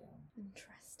business deal?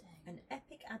 Interesting. An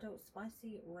epic, adult,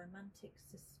 spicy, romantic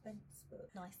suspense book.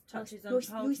 Nice. Touches on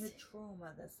childhood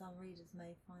trauma that some readers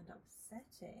may find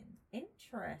upsetting.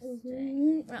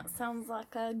 Interesting. That sounds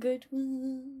like a good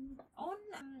one. On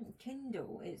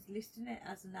Kindle, it's listing it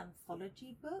as an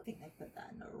anthology book. I think they put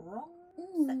that in the wrong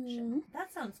section.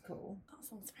 That sounds cool. That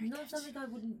sounds very Not good. something I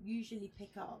wouldn't usually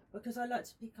pick up, because I like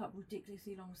to pick up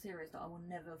ridiculously long series that I will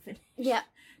never finish. Yeah.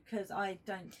 Because I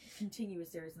don't continue a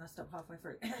series and I stop halfway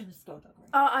through.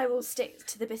 I will stick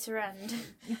to the bitter end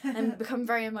and become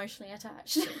very emotionally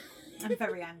attached. I'm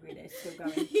very angry that it's still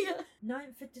going. Yeah.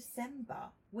 9th of December,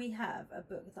 we have a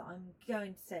book that I'm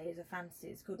going to say is a fantasy.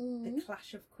 It's called The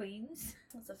Clash of Queens.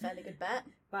 That's a fairly good bet.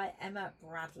 By Emma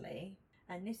Bradley.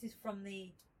 And this is from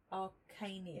the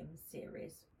Arcanium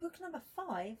series. Book number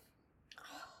 5.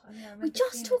 We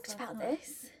just talked about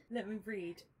this. Let me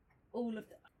read all of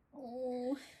the...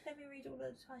 Oh. Let me read all of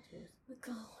the titles. Oh,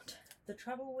 God. The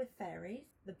Trouble with Fairies,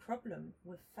 The Problem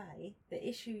with Fae, The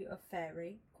Issue of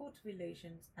Fairy, Court of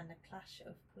Illusions, and The Clash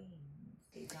of Queens.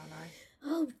 These are nice.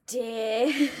 Oh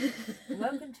dear.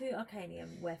 Welcome to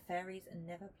Arcanium, where fairies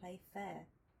never play fair.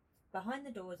 Behind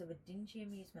the doors of a dingy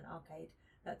amusement arcade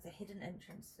lurks a hidden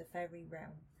entrance to the fairy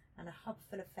realm and a hub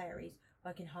full of fairies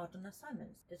working hard on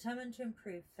assignments. Determined to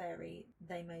improve fairy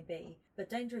they may be, but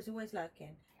danger is always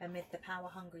lurking amid the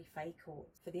power-hungry fae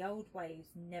courts, for the old ways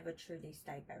never truly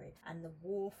stay buried, and the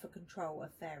war for control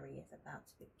of fairy is about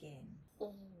to begin.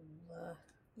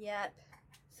 Yep.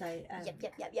 So,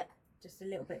 Yep. just a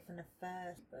little bit from the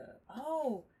first book.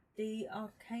 Oh, the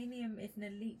Arcanium is an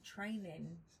elite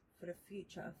training for the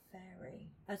future of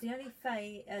fairy. As the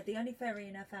only fairy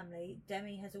in her family,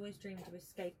 Demi has always dreamed of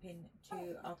escaping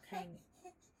to Arcanium.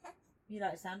 You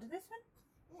like the sound of this one?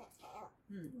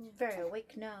 Very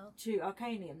awake now. To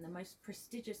Arcanium, the most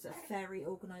prestigious of fairy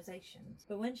organisations.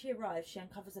 But when she arrives, she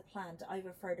uncovers a plan to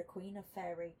overthrow the Queen of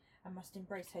Fairy and must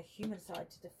embrace her human side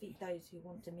to defeat those who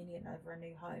want dominion over a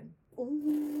new home.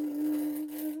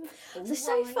 Ooh.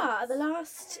 So far,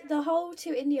 the whole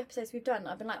 2 indie episodes we've done,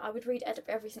 I've been like, I would read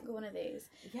every single one of these.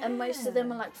 Yeah. And most of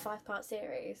them are like 5-part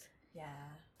series. Yeah.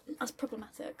 That's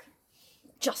problematic.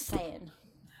 Just saying.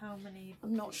 How many?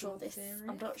 I'm not sure if this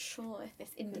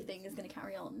indie thing is going to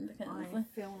carry on because I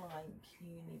feel like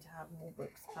you need to have more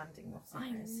books planned in your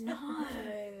series. I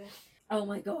know. Oh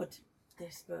my god,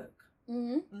 this book.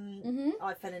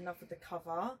 I fell in love with the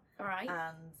cover Alright.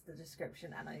 and the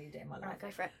description, and I need it in my life. Alright,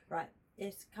 go for it. Right,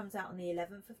 it comes out on the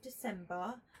 11th of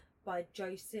December by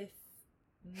Joseph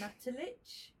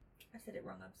Matulich. I said it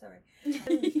wrong, I'm sorry.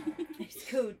 It's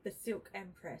called The Silk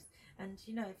Empress, and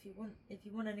you know, if you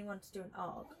want anyone to do an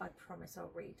arc, I promise I'll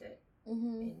read it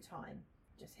in time.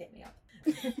 Just hit me up.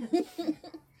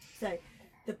 So,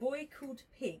 the boy called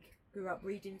Pig grew up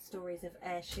reading stories of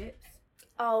airships.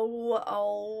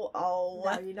 Oh.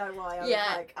 Now you know why I was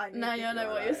like, I need now you know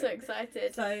why you're so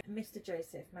excited. So, Mr.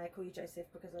 Joseph, may I call you Joseph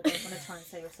because I don't want to try and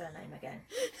say your surname again.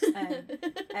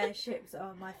 Airships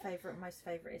are my most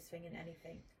favouriteest thing in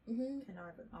anything. Can I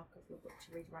have an arc of your book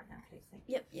to read right now, please? Thank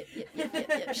you.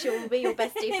 Yep. She will be your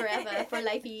bestie forever, for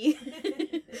lifey.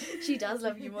 She does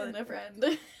love you more than a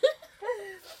friend.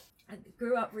 I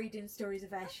grew up reading stories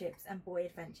of airships and boy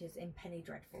adventures in Penny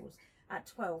Dreadfuls. At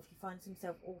 12, he finds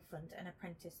himself orphaned and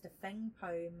apprenticed to Feng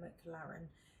Po McLaren,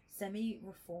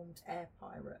 semi-reformed air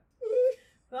pirate.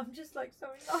 I'm just like so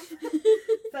in love.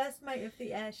 First mate of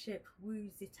the airship Wu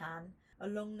Zitan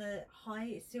along the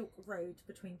high Silk Road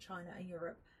between China and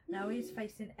Europe. Now he's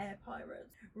facing air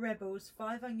pirates, rebels,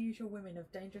 5 unusual women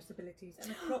of dangerous abilities,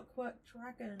 and a clockwork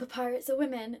dragon. The pirates are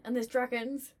women and there's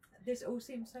dragons. This all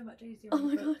seems so much easier. Oh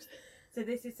my god. So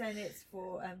this is saying it's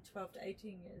for 12 to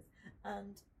 18 years,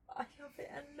 and I love it.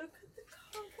 And look at the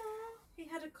cover. He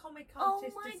had a comic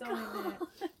artist design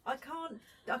it. I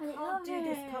can't do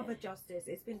this cover justice.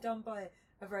 It's been done by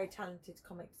a very talented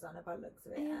comic designer by the looks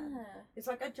of it. Yeah. It's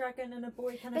like a dragon and a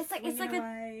boy kind of It's like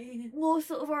away. a more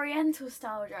sort of oriental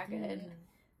style dragon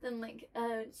than like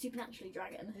a supernaturally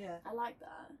dragon. Yeah. I like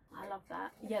that. I love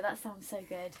that. Yeah, that sounds so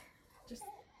good. Just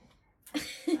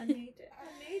I need it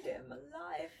in my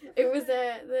life. It was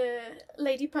the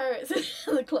Lady Pirates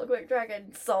and the Clockwork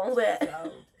Dragon sold it.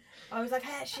 Sold. I was like,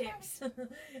 airships. And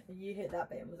you hit that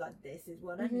bit and was like, this is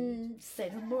what I need. Say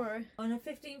no more. On the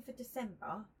 15th of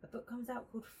December, a book comes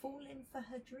out called Falling for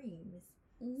Her Dreams.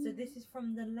 So this is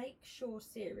from the Lakeshore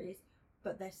series,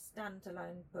 but they're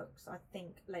standalone books. I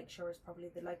think Lakeshore is probably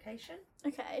the location.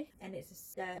 Okay. And it's a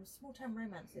small town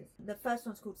romances. The first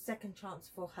one's called Second Chance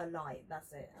for Her Light.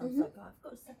 That's it. I was like, oh, I've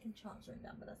got a second chance written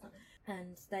down, but that's not.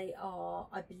 And they are,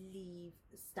 I believe,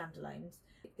 standalones.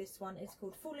 This one is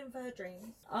called Falling for Her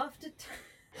Dreams. After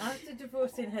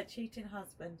divorcing her cheating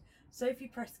husband,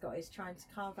 Sophie Prescott is trying to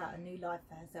carve out a new life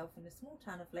for herself in the small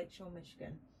town of Lakeshore,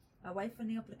 Michigan. Away from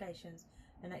the obligations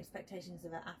and expectations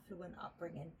of her affluent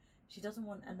upbringing, she doesn't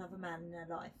want another man in her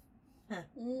life.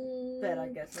 But I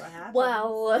guess what happens.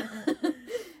 Well,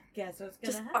 guess what's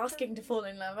gonna just happen. asking to fall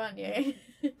in love, aren't you?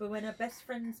 But when her best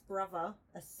friend's brother,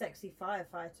 a sexy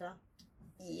firefighter,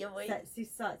 sets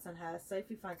his sights on her,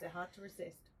 Sophie finds it hard to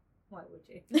resist. Why would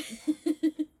you?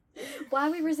 Why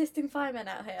are we resisting firemen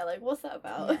out here? Like, what's that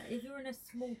about? Yeah, if you're in a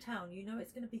small town, you know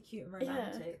it's going to be cute and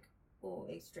romantic. Or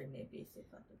extremely abusive.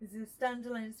 This is a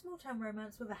standalone small town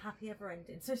romance with a happy ever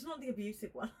ending. So it's not the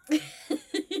abusive one.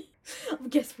 I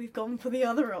guess we've gone for the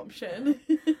other option.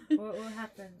 What will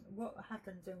happen? What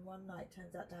happens when one night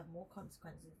turns out to have more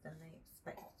consequences than they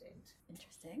expected?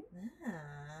 Interesting.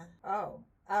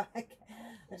 Okay.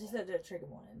 I just looked at trigger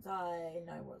warnings. I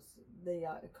know what's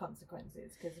the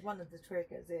consequences, because one of the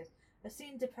triggers is A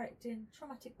scene depicting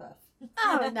traumatic birth.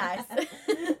 Oh, nice.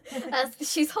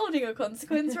 She's holding a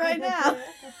consequence right now.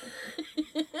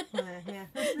 Yeah.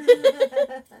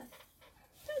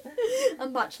 A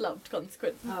much loved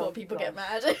consequence before people get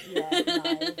mad. Yeah,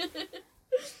 no.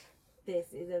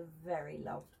 This is a very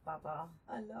loved Bubba.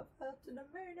 I love Her to the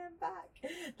Moon and Back.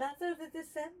 That's all the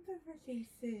December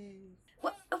releases.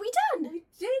 What? Are we done? We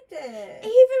did it!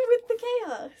 Even with the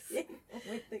chaos?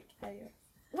 With the chaos.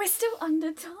 We're still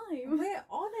under time. We're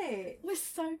on it. We're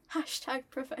so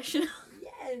 #professional.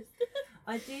 Yes.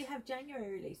 I do have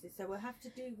January releases, so we'll have to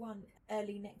do one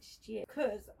early next year.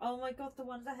 Because, oh my god, the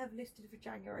ones I have listed for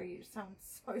January sound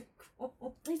so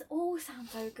cool. These all sound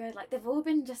so good. Like, they've all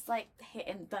been just, like,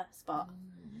 hitting the spot.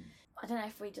 I don't know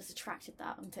if we just attracted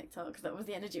that on TikTok, because that was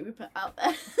the energy we put out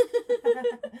there.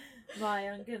 Right,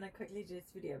 I'm going to quickly do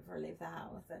this video before I leave the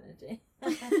house energy.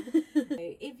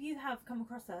 If you have come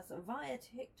across us via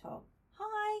TikTok,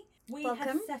 hi! We Welcome.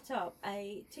 have set up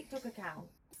a TikTok account.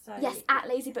 So Yes, at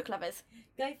Lazy Book Lovers.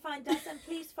 go find us and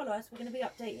please follow us. We're going to be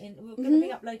updating. We're going to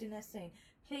be uploading this soon.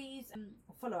 Please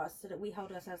follow us so that we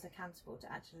hold ourselves accountable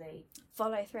to actually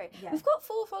Follow through. Yeah. We've got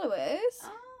 4 followers.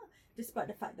 Despite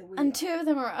the fact that we And 2 of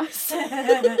them are us.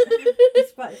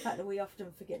 despite the fact that we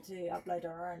often forget to upload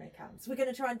our own accounts, we're going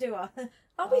to try and do our. We've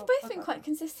both been quite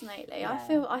consistent lately. Yeah.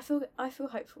 I feel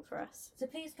hopeful for us. So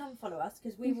please come follow us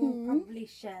because we will probably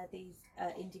share these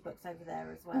indie books over there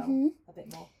as well a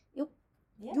bit more. Yup.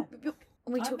 Yeah. Yup.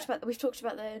 And we've talked about the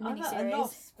I'm mini at a series.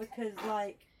 loss because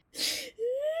like.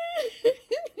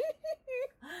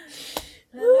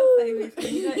 Hello,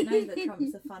 babies. You don't know that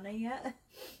Trumps are funny yet.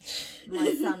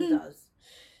 My son does.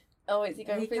 Oh, is he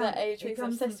going through that age where he's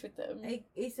comes obsessed with them?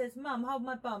 He says, "Mum, hold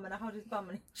my bum," and I hold his bum,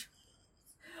 and he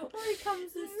or he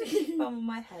comes and sticks his bum on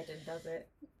my head and does it,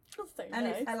 That's so and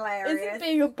nice. it's hilarious. Isn't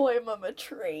being a boy mum a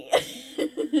treat?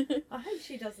 I hope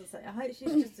she does the same. I hope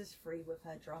she's just as free with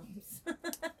her drums.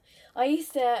 I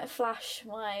used to flash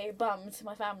my bum to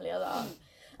my family a lot.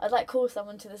 I'd like call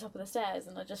someone to the top of the stairs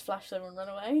and I'd just flash them and run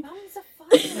away. Bums are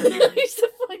I fun. used to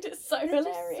find it so They're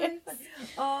hilarious. just so fun.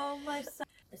 Oh, my son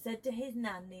said to his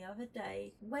nan the other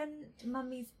day, when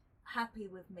Mummy's happy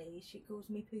with me, she calls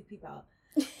me poopy butt.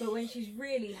 But when she's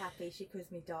really happy, she calls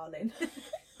me darling.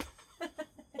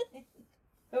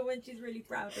 But when she's really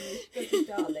proud of me, she calls me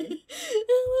darling. That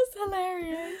was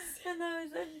hilarious. And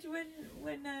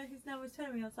when his nan was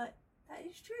telling me, I was like, that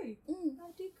is true.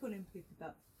 I do call him poopy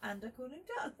butt. And I call him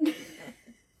darling.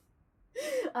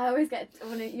 I always get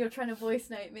when you're trying to voice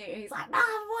note me, and he's like, "Mum,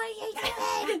 what are you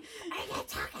doing? Are you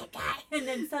talking again?" And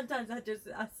then sometimes I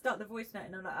start the voice note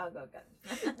and I'm like, oh god,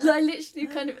 go. I literally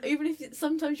kind of, even if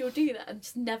sometimes you'll do that and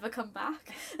just never come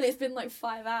back, and it's been like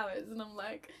 5 hours, and I'm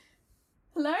like,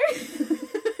 "Hello."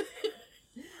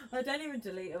 I don't even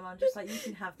delete them. I'm just like, you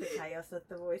can have the chaos of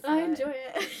the voice note. I enjoy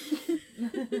it.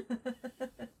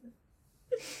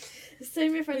 So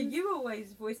my But friends, you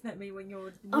always voice note me when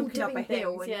you're I'm walking up a doing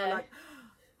hill things, and yeah. you're like,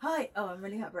 hi, oh, I'm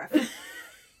really out of breath.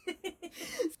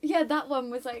 yeah, that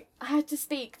one was like, I had to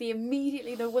speak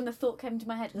immediately when the thought came to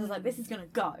my head, and I was like, this is gonna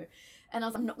go. And I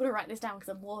was like, I'm not gonna write this down because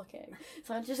I'm walking.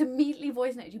 So I just immediately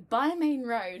voice noted you by a main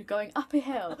road going up a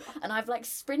hill, and I've like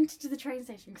sprinted to the train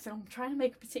station because I'm trying to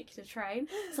make a particular train.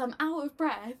 So I'm out of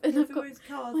breath, and There's I've got always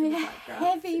cars in the my background.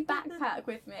 heavy backpack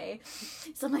with me.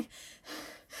 So I'm like,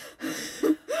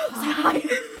 hi.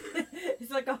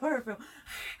 It's like a horror film.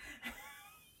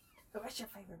 What's your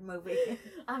favourite movie?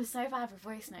 I'm so bad with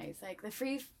voice notes. Like, the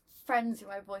 3 friends who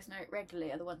I voice note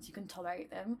regularly are the ones who can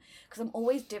tolerate them, because I'm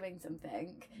always doing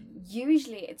something.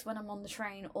 Usually it's when I'm on the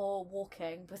train or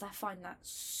walking, because I find that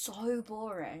so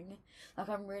boring. Like,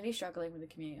 I'm really struggling with the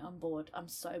commute. I'm bored. I'm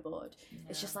so bored. Yeah.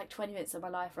 It's just like 20 minutes of my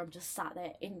life where I'm just sat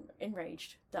there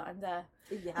enraged that I'm there.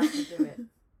 You have to do it.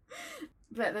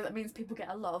 But that means people get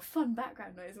a lot of fun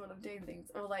background noise when I'm doing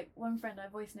things. Or like one friend I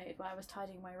voice noted while I was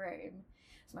tidying my room.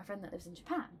 It's my friend that lives in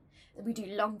Japan. We do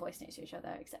long voice notes to each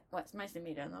other, except, well, it's mostly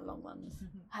me doing the long ones.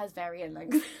 Hers vary in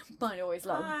length. Mine are always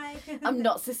long. Hi. I'm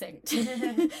not succinct.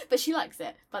 But she likes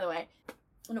it, by the way.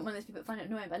 I'm not one of those people that find it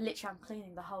annoying, but literally I'm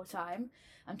cleaning the whole time.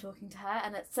 I'm talking to her,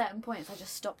 and at certain points I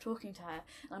just stop talking to her,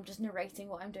 and I'm just narrating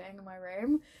what I'm doing in my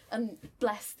room. And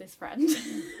bless this friend She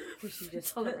just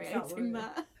puts up tolerating with it.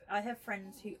 that. I have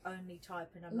friends who only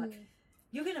type, and I'm like,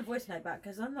 you're going to voice note back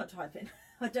because I'm not typing.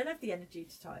 I don't have the energy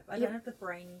to type. I don't have the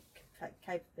brain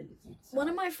capability to type. One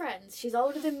of my friends, she's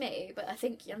older than me, but I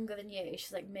think younger than you.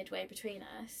 She's like midway between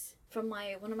us. From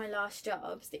one of my last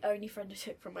jobs, the only friend I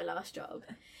took from my last job,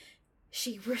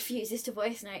 she refuses to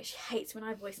voice note. She hates when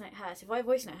I voice note her. So if I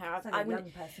voice note her, It's like I'm a gonna.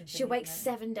 young person She'll thing, wait isn't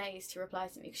it? 7 days to reply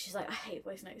to me because she's like, I hate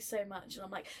voice notes so much, and I'm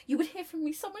like, you would hear from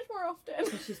me so much more often.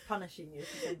 So she's punishing you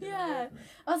for sending Yeah. a voice note.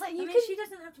 I was like, I you mean, can. she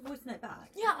doesn't have to voice note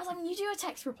back. Yeah, I was like, when you do a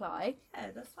text reply,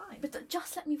 Yeah, that's fine. but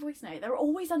just let me voice note. They're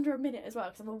always under a minute as well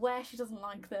because I'm aware she doesn't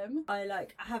like them. I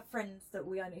have friends that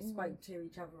we only spoke to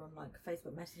each other on like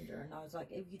Facebook Messenger, and I was like,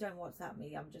 if you don't WhatsApp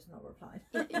me, I'm just not replying.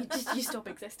 You stop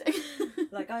existing.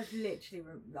 Like I've literally,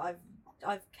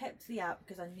 I've kept the app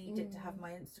because I needed to have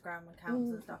my Instagram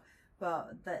accounts and stuff,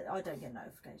 but that I don't get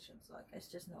notifications. Like it's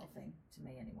just not a thing to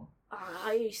me anymore.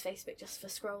 I use Facebook just for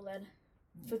scrolling,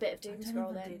 for a bit of doom I don't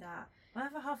scrolling. even do that. My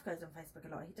other half goes on Facebook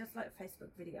a lot. He does like Facebook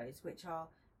videos, which are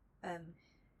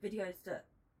videos that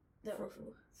They're fr-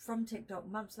 awful. from TikTok.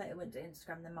 Months later went to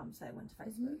Instagram, then months later went to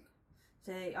Facebook.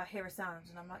 So I hear a sound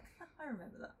and I'm like, I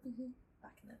remember that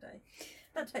back in the day.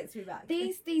 That takes me back.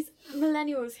 These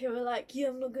millennials who are like, yeah,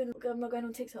 I'm not going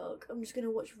on TikTok. I'm just going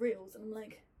to watch reels, and I'm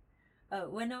like,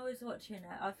 When I was watching it,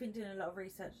 I've been doing a lot of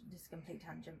research. This is a complete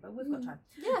tangent, but we've got time.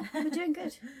 yeah, we're doing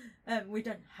good. We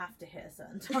don't have to hit a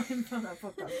certain time on our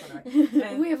podcast, by the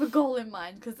way. We have a goal in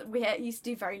mind because we used to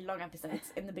do very long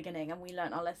episodes in the beginning, and we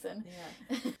learnt our lesson.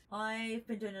 Yeah, I've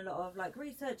been doing a lot of like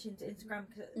research into Instagram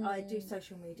because I do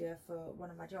social media for one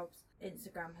of my jobs.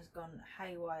 Instagram has gone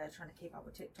haywire trying to keep up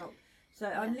with TikTok. So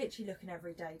I'm literally looking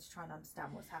every day to try and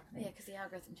understand what's happening. Yeah, because the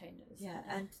algorithm changes. Yeah,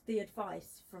 and the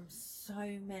advice from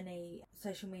so many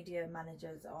social media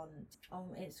managers on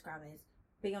Instagram is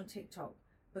be on TikTok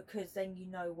because then you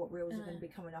know what reels are going to be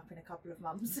coming up in a couple of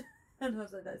months. And I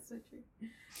was like, that's so true.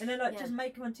 And they're like, just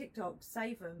make them on TikTok,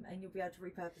 save them, and you'll be able to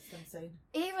repurpose them soon.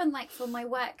 Even like for my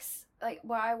works, like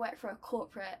where I work for a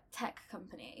corporate tech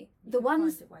company, You the can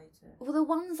ones find a way to... well, the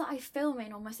ones that I film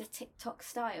in almost a TikTok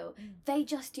style, they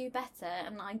just do better,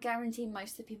 and I guarantee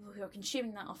most of the people who are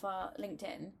consuming that off our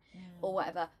LinkedIn or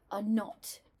whatever are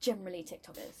not generally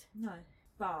TikTokers. No,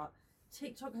 but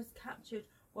TikTok has captured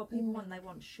what people want. They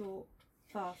want short,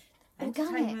 fast,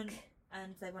 entertainment,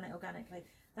 and they want it organically.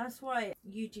 That's why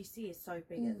UGC is so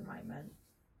big at the moment,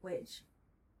 which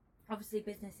obviously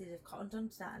businesses have cottoned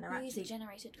onto that and are actually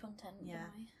generated content. Yeah,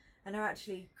 and are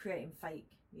actually creating fake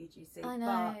UGC. I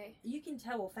know. But you can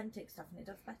tell authentic stuff and it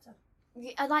does better.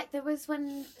 I like there was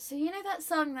when that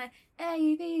song like A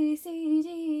B C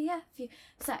D F U.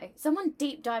 So someone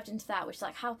deep dived into that, which is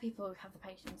like how people have the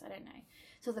patience. I don't know.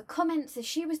 So the comments, so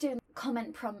she was doing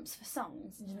comment prompts for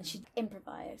songs and then she'd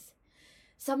improvise.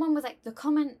 Someone was like, the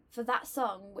comment for that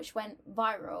song, which went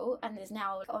viral and is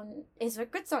now is a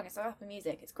good song. It's on Apple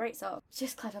Music. It's a great song. It's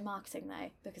just clever marketing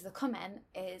though, because the comment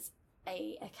is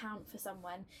a account for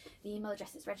someone. The email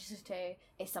address it's registered to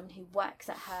is someone who works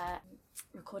at her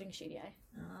recording studio.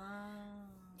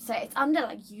 So it's under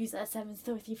like user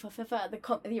 734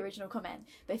 the original comment.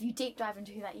 But if you deep dive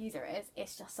into who that user is,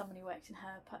 it's just someone who works in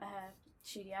her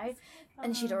studio,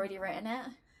 and she'd already written it.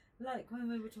 Like when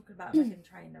we were talking about Meghan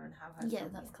Trainor and how her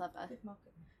that's clever. Good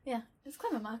marketing. Yeah, it's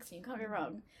clever marketing. You can't go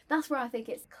wrong. That's where I think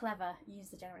it's clever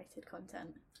user-generated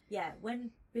content. Yeah,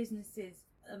 when businesses,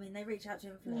 I mean, they reach out to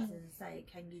influencers and say,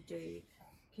 "Can you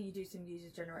do some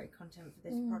user-generated content for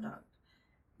this product?"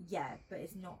 Yeah, but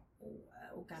it's not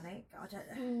organic. I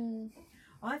don't.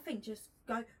 I think just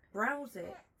go browse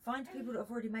it. Find people that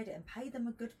have already made it and pay them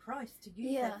a good price to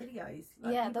use their videos.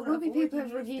 Like there will be people who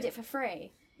have reviewed it for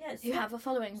free. Yeah, who have a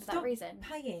following for that reason.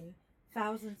 Paying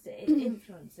thousands of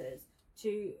influencers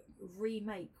to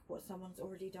remake what someone's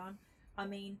already done. I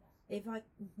mean,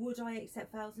 would I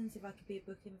accept thousands if I could be a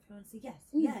book influencer? Yes,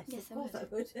 of course I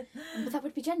would. But that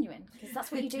would be genuine because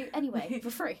that's what you do anyway for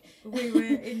free. We were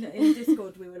in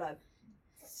Discord. We were like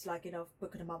slagging off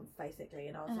book in a month basically,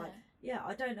 and I was like, yeah,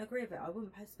 I don't agree with it. I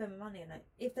wouldn't spend my money on it.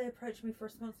 If they approached me for a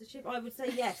sponsorship, I would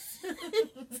say yes,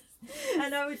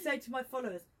 and I would say to my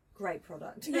followers, great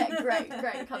product. Yeah,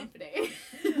 great company.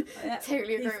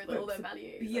 Totally agree with all their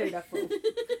values. Beautiful.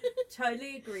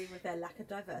 Totally agree with their lack of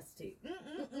diversity.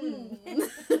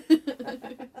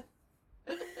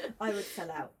 I would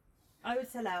sell out. I would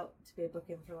sell out to be a book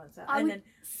influencer. I would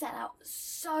sell out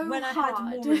so when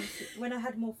hard. When I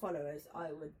had more followers,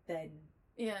 I would then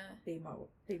be more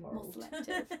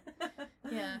selective.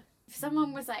 Yeah. If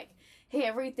someone was like,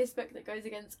 "Here, read this book that goes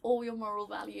against all your moral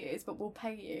values, but we'll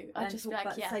pay you," I'd just be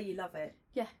like, "Yeah." Say you love it.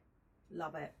 Yeah.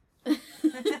 Love it.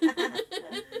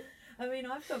 I mean,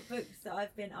 I've got books that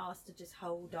I've been asked to just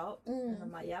hold up, and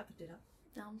I'm like, yeah, I could do that.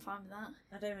 No, I'm fine with that.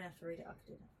 I don't even have to read it. I could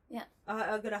do that. Yeah.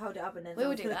 I'm gonna hold it up, and then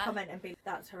someone's gonna comment and be,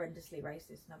 "That's horrendously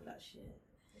racist," and I'm like, "Shit."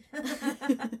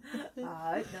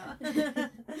 I hope not.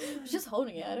 I was just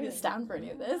holding it. I don't stand for any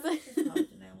of this.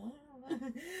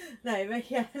 No, but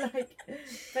yeah, like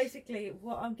basically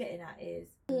what I'm getting at is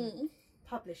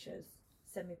publishers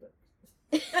send me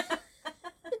books.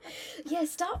 Yeah,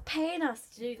 start paying us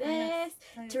to do this,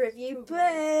 So to review cool.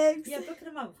 books. Yeah, book of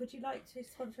the month. Would you like to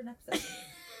sponsor an episode?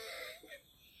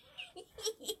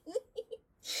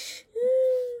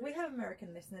 We have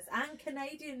American listeners and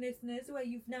Canadian listeners where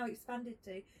you've now expanded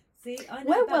to. See, I know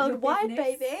We're about your worldwide,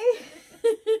 business. baby.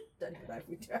 Don't even know if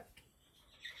we joke.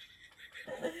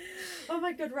 Oh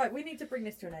my god, right, we need to bring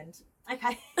this to an end.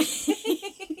 Okay.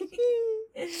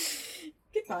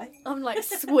 Goodbye. I'm like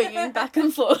swinging back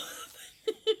and forth.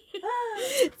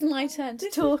 It's my turn to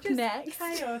This talk is just next.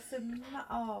 Chaos and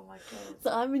oh my god.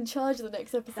 So I'm in charge of the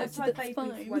next episode, That's so why that's baby's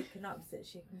fine. woken up so that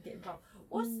she can get involved.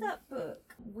 What's that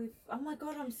book with? Oh my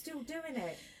god, I'm still doing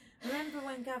it. Remember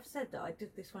when Gav said that I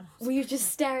did this one? Were you just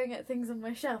staring at things on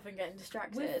my shelf and getting with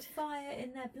distracted? fire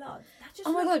in their blood? That just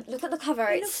Oh my looks- god, look at the cover,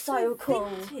 it it's looks so cool.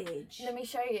 Vintage. Let me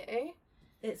show you.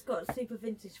 It's got a super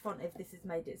vintage font. If this has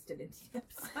made it still into the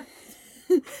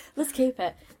episode. Let's keep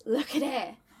it. Look at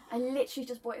it. I literally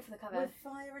just bought it for the cover. With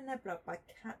Fire in Their Blood by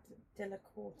Kat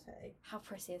Delacorte. How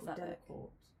pretty is that book? Delacorte.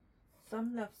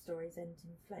 Some love stories end in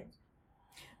flames.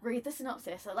 Read the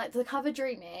synopsis. I like the cover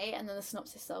drew me, and then the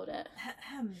synopsis sold it.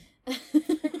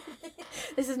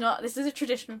 This is a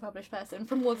traditional published person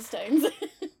from Waterstones.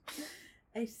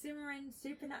 A simmering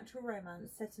supernatural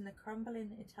romance set in the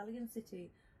crumbling Italian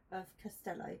city of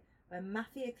Castello, where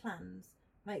mafia clans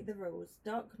make the rules,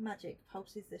 dark magic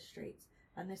pulses the streets,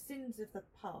 and the sins of the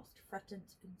past threaten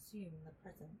to consume the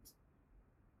present.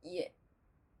 Yeah.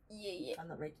 I'm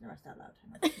not reading the rest out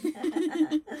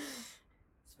loud.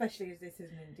 Especially as this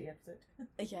is an indie episode.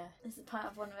 Yeah, this is part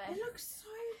of one of It it. looks so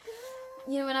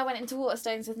good. You know when I went into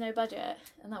Waterstones with no budget,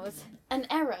 and that was an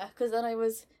error, because then I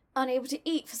was unable to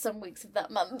eat for some weeks of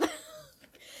that month.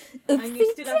 And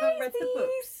you still haven't read the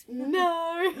Oopsie-daisies.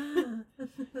 No.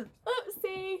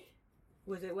 Oopsie.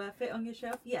 Was it worth it on your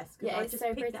shelf? Yes, because Yeah, I it's just so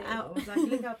picked pretty. it out and was like,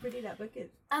 look how pretty that book is.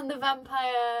 And the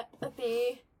vampire,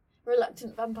 the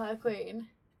reluctant vampire queen.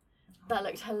 That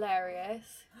looked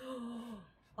hilarious.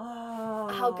 Oh,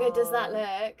 How good does that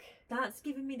look? That's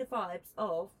giving me the vibes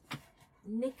of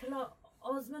Nicola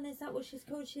Osman. Is that what she's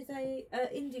called? She's a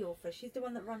indie author. She's the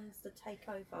one that runs the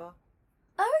takeover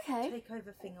Oh, okay.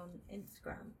 thing on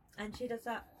Instagram, and she does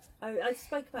that. Oh, I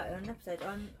spoke about it on an episode.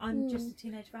 I'm just a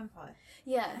teenage vampire.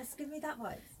 Yeah. That's giving me that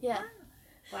vibe. Yeah.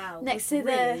 Wow. Next we've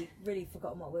to the- really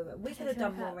forgotten what we were. We could have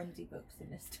done more indie books in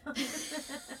this time.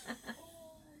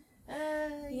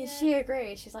 Yeah, she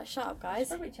agreed. She's like, shut up, guys.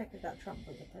 Probably check if that Trump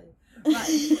book too.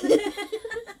 Right.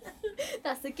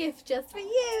 That's a gift just for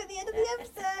you at the end of the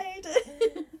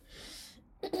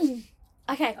episode.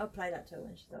 Okay. I'll play that to her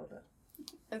when she's older.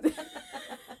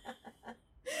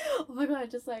 Oh my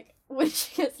god, just like when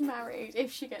she gets married,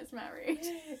 if she gets married.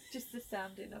 Just the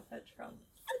sounding of her Trump.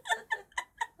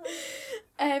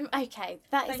 Okay,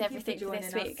 that is Thank everything you for for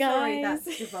this joining week, us. Sorry guys.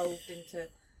 that's devolved into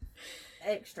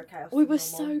extra chaos. We than were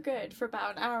normal. so good for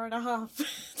about an hour and a half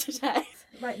today.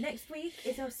 Right, next week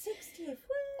is our 60th.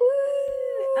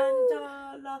 Woo! And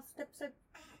our last episode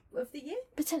of the year.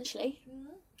 Potentially.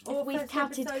 Mm-hmm. Or we've first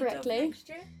counted episode of correctly. next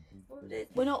year.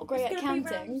 We're not great at It's gonna be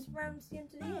counting. round the end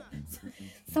of the year.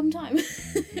 Sometime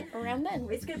around then.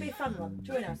 It's going to be a fun one.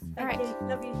 Join us. All Thank right. you.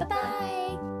 Love you. Bye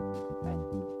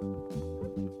bye.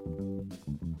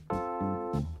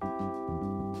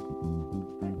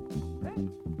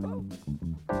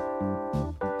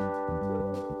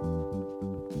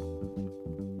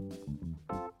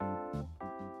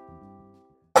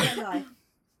 Bye.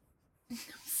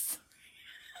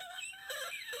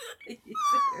 Are you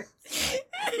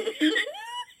serious?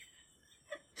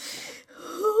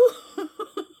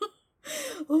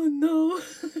 Oh no.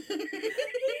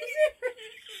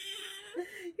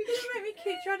 You're going to make me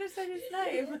keep trying to say his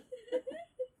name.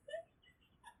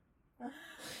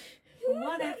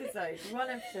 One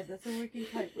episode, that's all we can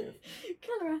cope with.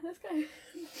 Colour, let's go.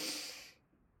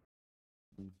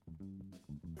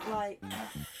 Like,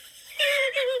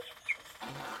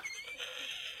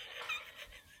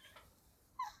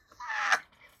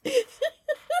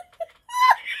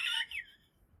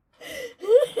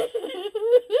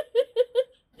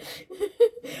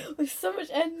 With so much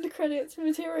end credits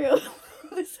material.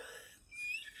 that was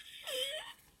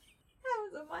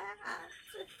on my hat.